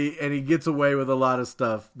fellow and he gets away with a lot of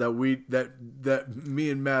stuff that me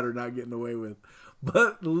and Matt are not getting away with.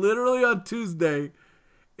 But literally on Tuesday,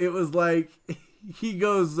 it was like he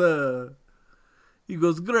goes, Gray,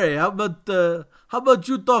 how about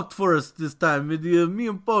you talk for us this time? Me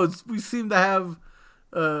and Poe, we seem to have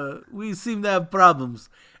problems.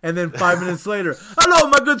 And then 5 minutes later, hello,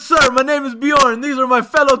 my good sir, my name is Bjorn. These are my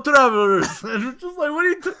fellow travelers. And we're just like, what are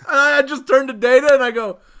you? I just turned to Data and I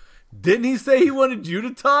go, didn't he say he wanted you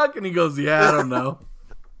to talk? And he goes, yeah, I don't know.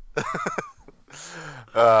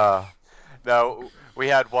 No, we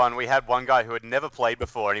had one guy who had never played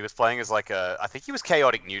before, and he was playing as I think he was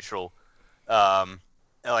chaotic neutral.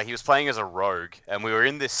 Like he was playing as a rogue, and we were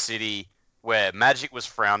in this city where magic was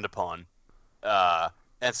frowned upon.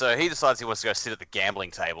 And so he decides he wants to go sit at the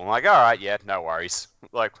gambling table. I'm like, all right, yeah, no worries.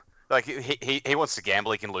 Like he wants to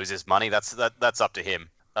gamble, he can lose his money. That's up to him.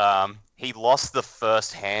 He lost the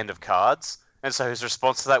first hand of cards, and so his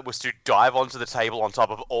response to that was to dive onto the table on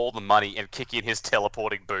top of all the money and kick in his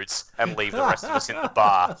teleporting boots and leave the rest of us in the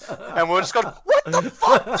bar. And we're just going, what the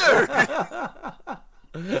fuck,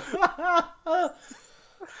 dude?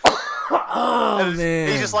 Oh man!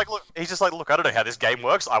 He's just like, look, I don't know how this game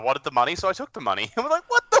works. I wanted the money, so I took the money. And we're like,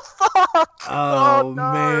 what the fuck? Oh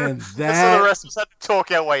no. Man, so the rest of us had to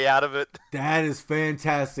talk our way out of it. That is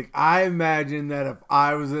fantastic. I imagine that if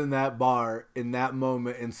I was in that bar in that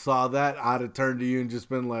moment and saw that, I'd have turned to you and just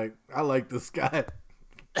been like, I like this guy.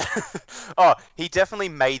 Oh, he definitely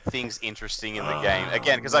made things interesting in the game.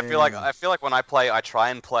 Again, because I feel like when I play, I try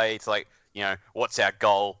and play to, like, you know, what's our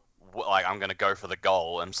goal? Like, I'm gonna go for the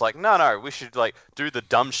goal, and it's like, no, we should, like, do the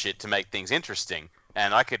dumb shit to make things interesting,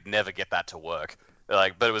 and I could never get that to work.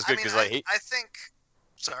 Like, but it was good because I think.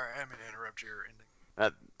 Sorry, I didn't mean to interrupt your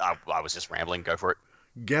ending. I was just rambling. Go for it.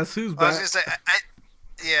 Guess who's back? I was gonna say,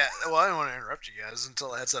 yeah. Well, I didn't want to interrupt you guys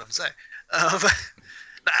until I had something to say. But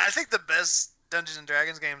I think the best Dungeons and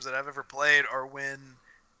Dragons games that I've ever played are when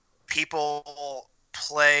people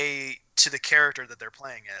play to the character that they're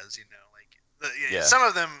playing as. You know, like some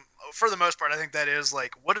of them. For the most part, I think that is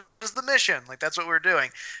like, what is the mission? Like, that's what we're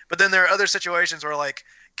doing. But then there are other situations where, like,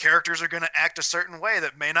 characters are going to act a certain way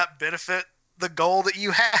that may not benefit the goal that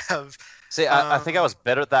you have. See, I think I was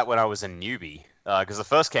better at that when I was a newbie, because the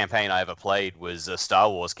first campaign I ever played was a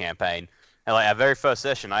Star Wars campaign. And, like, our very first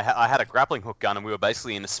session, I had a grappling hook gun, and we were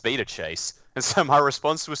basically in a speeder chase. And so my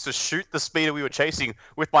response was to shoot the speeder we were chasing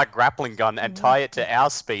with my grappling gun and tie it to our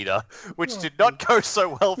speeder, which did not go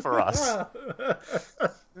so well for us.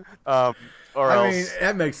 I mean,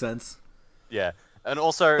 that makes sense. Yeah, and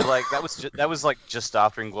also, like, that was like just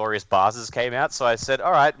after Inglourious Basterds came out, so I said,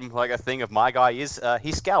 all right, like, a thing of my guy is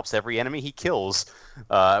he scalps every enemy he kills,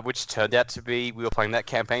 which turned out to be, we were playing that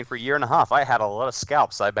campaign for a year and a half. I had a lot of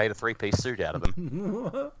scalps. I made a 3-piece suit out of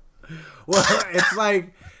them. Well, it's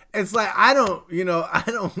like I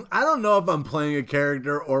don't know if I'm playing a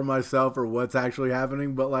character or myself or what's actually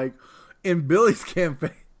happening, but, like, in Billy's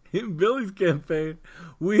campaign,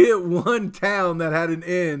 we hit one town that had an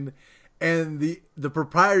inn, and the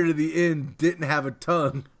proprietor of the inn didn't have a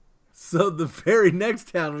tongue. So the very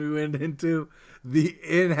next town we went into, the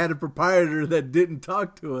inn had a proprietor that didn't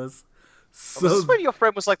talk to us. So this is when your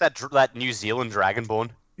friend was like that New Zealand Dragonborn.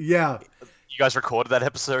 Yeah. You guys recorded that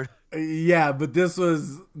episode? Yeah, but this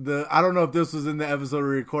was I don't know if this was in the episode we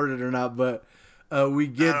recorded or not, but we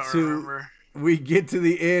get to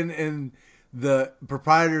the inn and the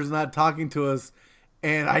proprietor's not talking to us,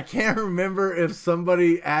 and I can't remember if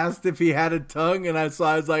somebody asked if he had a tongue, and I was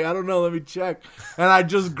like, I don't know, let me check. And I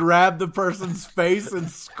just grabbed the person's face and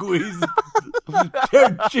squeezed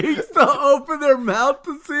their cheeks to open their mouth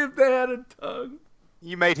to see if they had a tongue.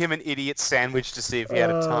 You made him an idiot sandwich to see if he had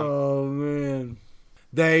a tongue. Oh, man.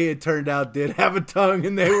 It turned out, did have a tongue,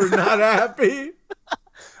 and they were not happy.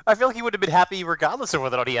 I feel like he would have been happy regardless of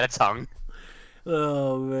whether or not he had a tongue.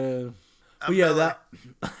 Oh, man. But yeah,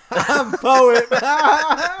 I'm Poet.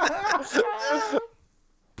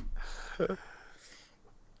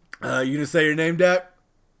 You gonna say your name, Dak?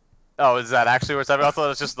 Oh, is that actually what's happening? I thought it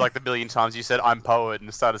was just like the million times you said "I'm Poet"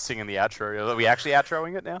 and started singing the outro. Are we actually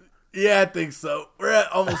outroing it now? Yeah, I think so. We're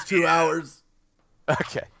at almost 2 hours.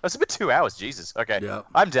 Okay, that's about 2 hours. Jesus. Okay. Yeah.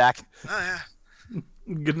 I'm Dak. Oh yeah.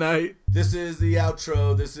 Good night. This is the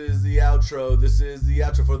outro. This is the outro. This is the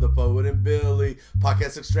outro for the Poet and Billy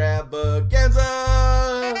podcast extravaganza.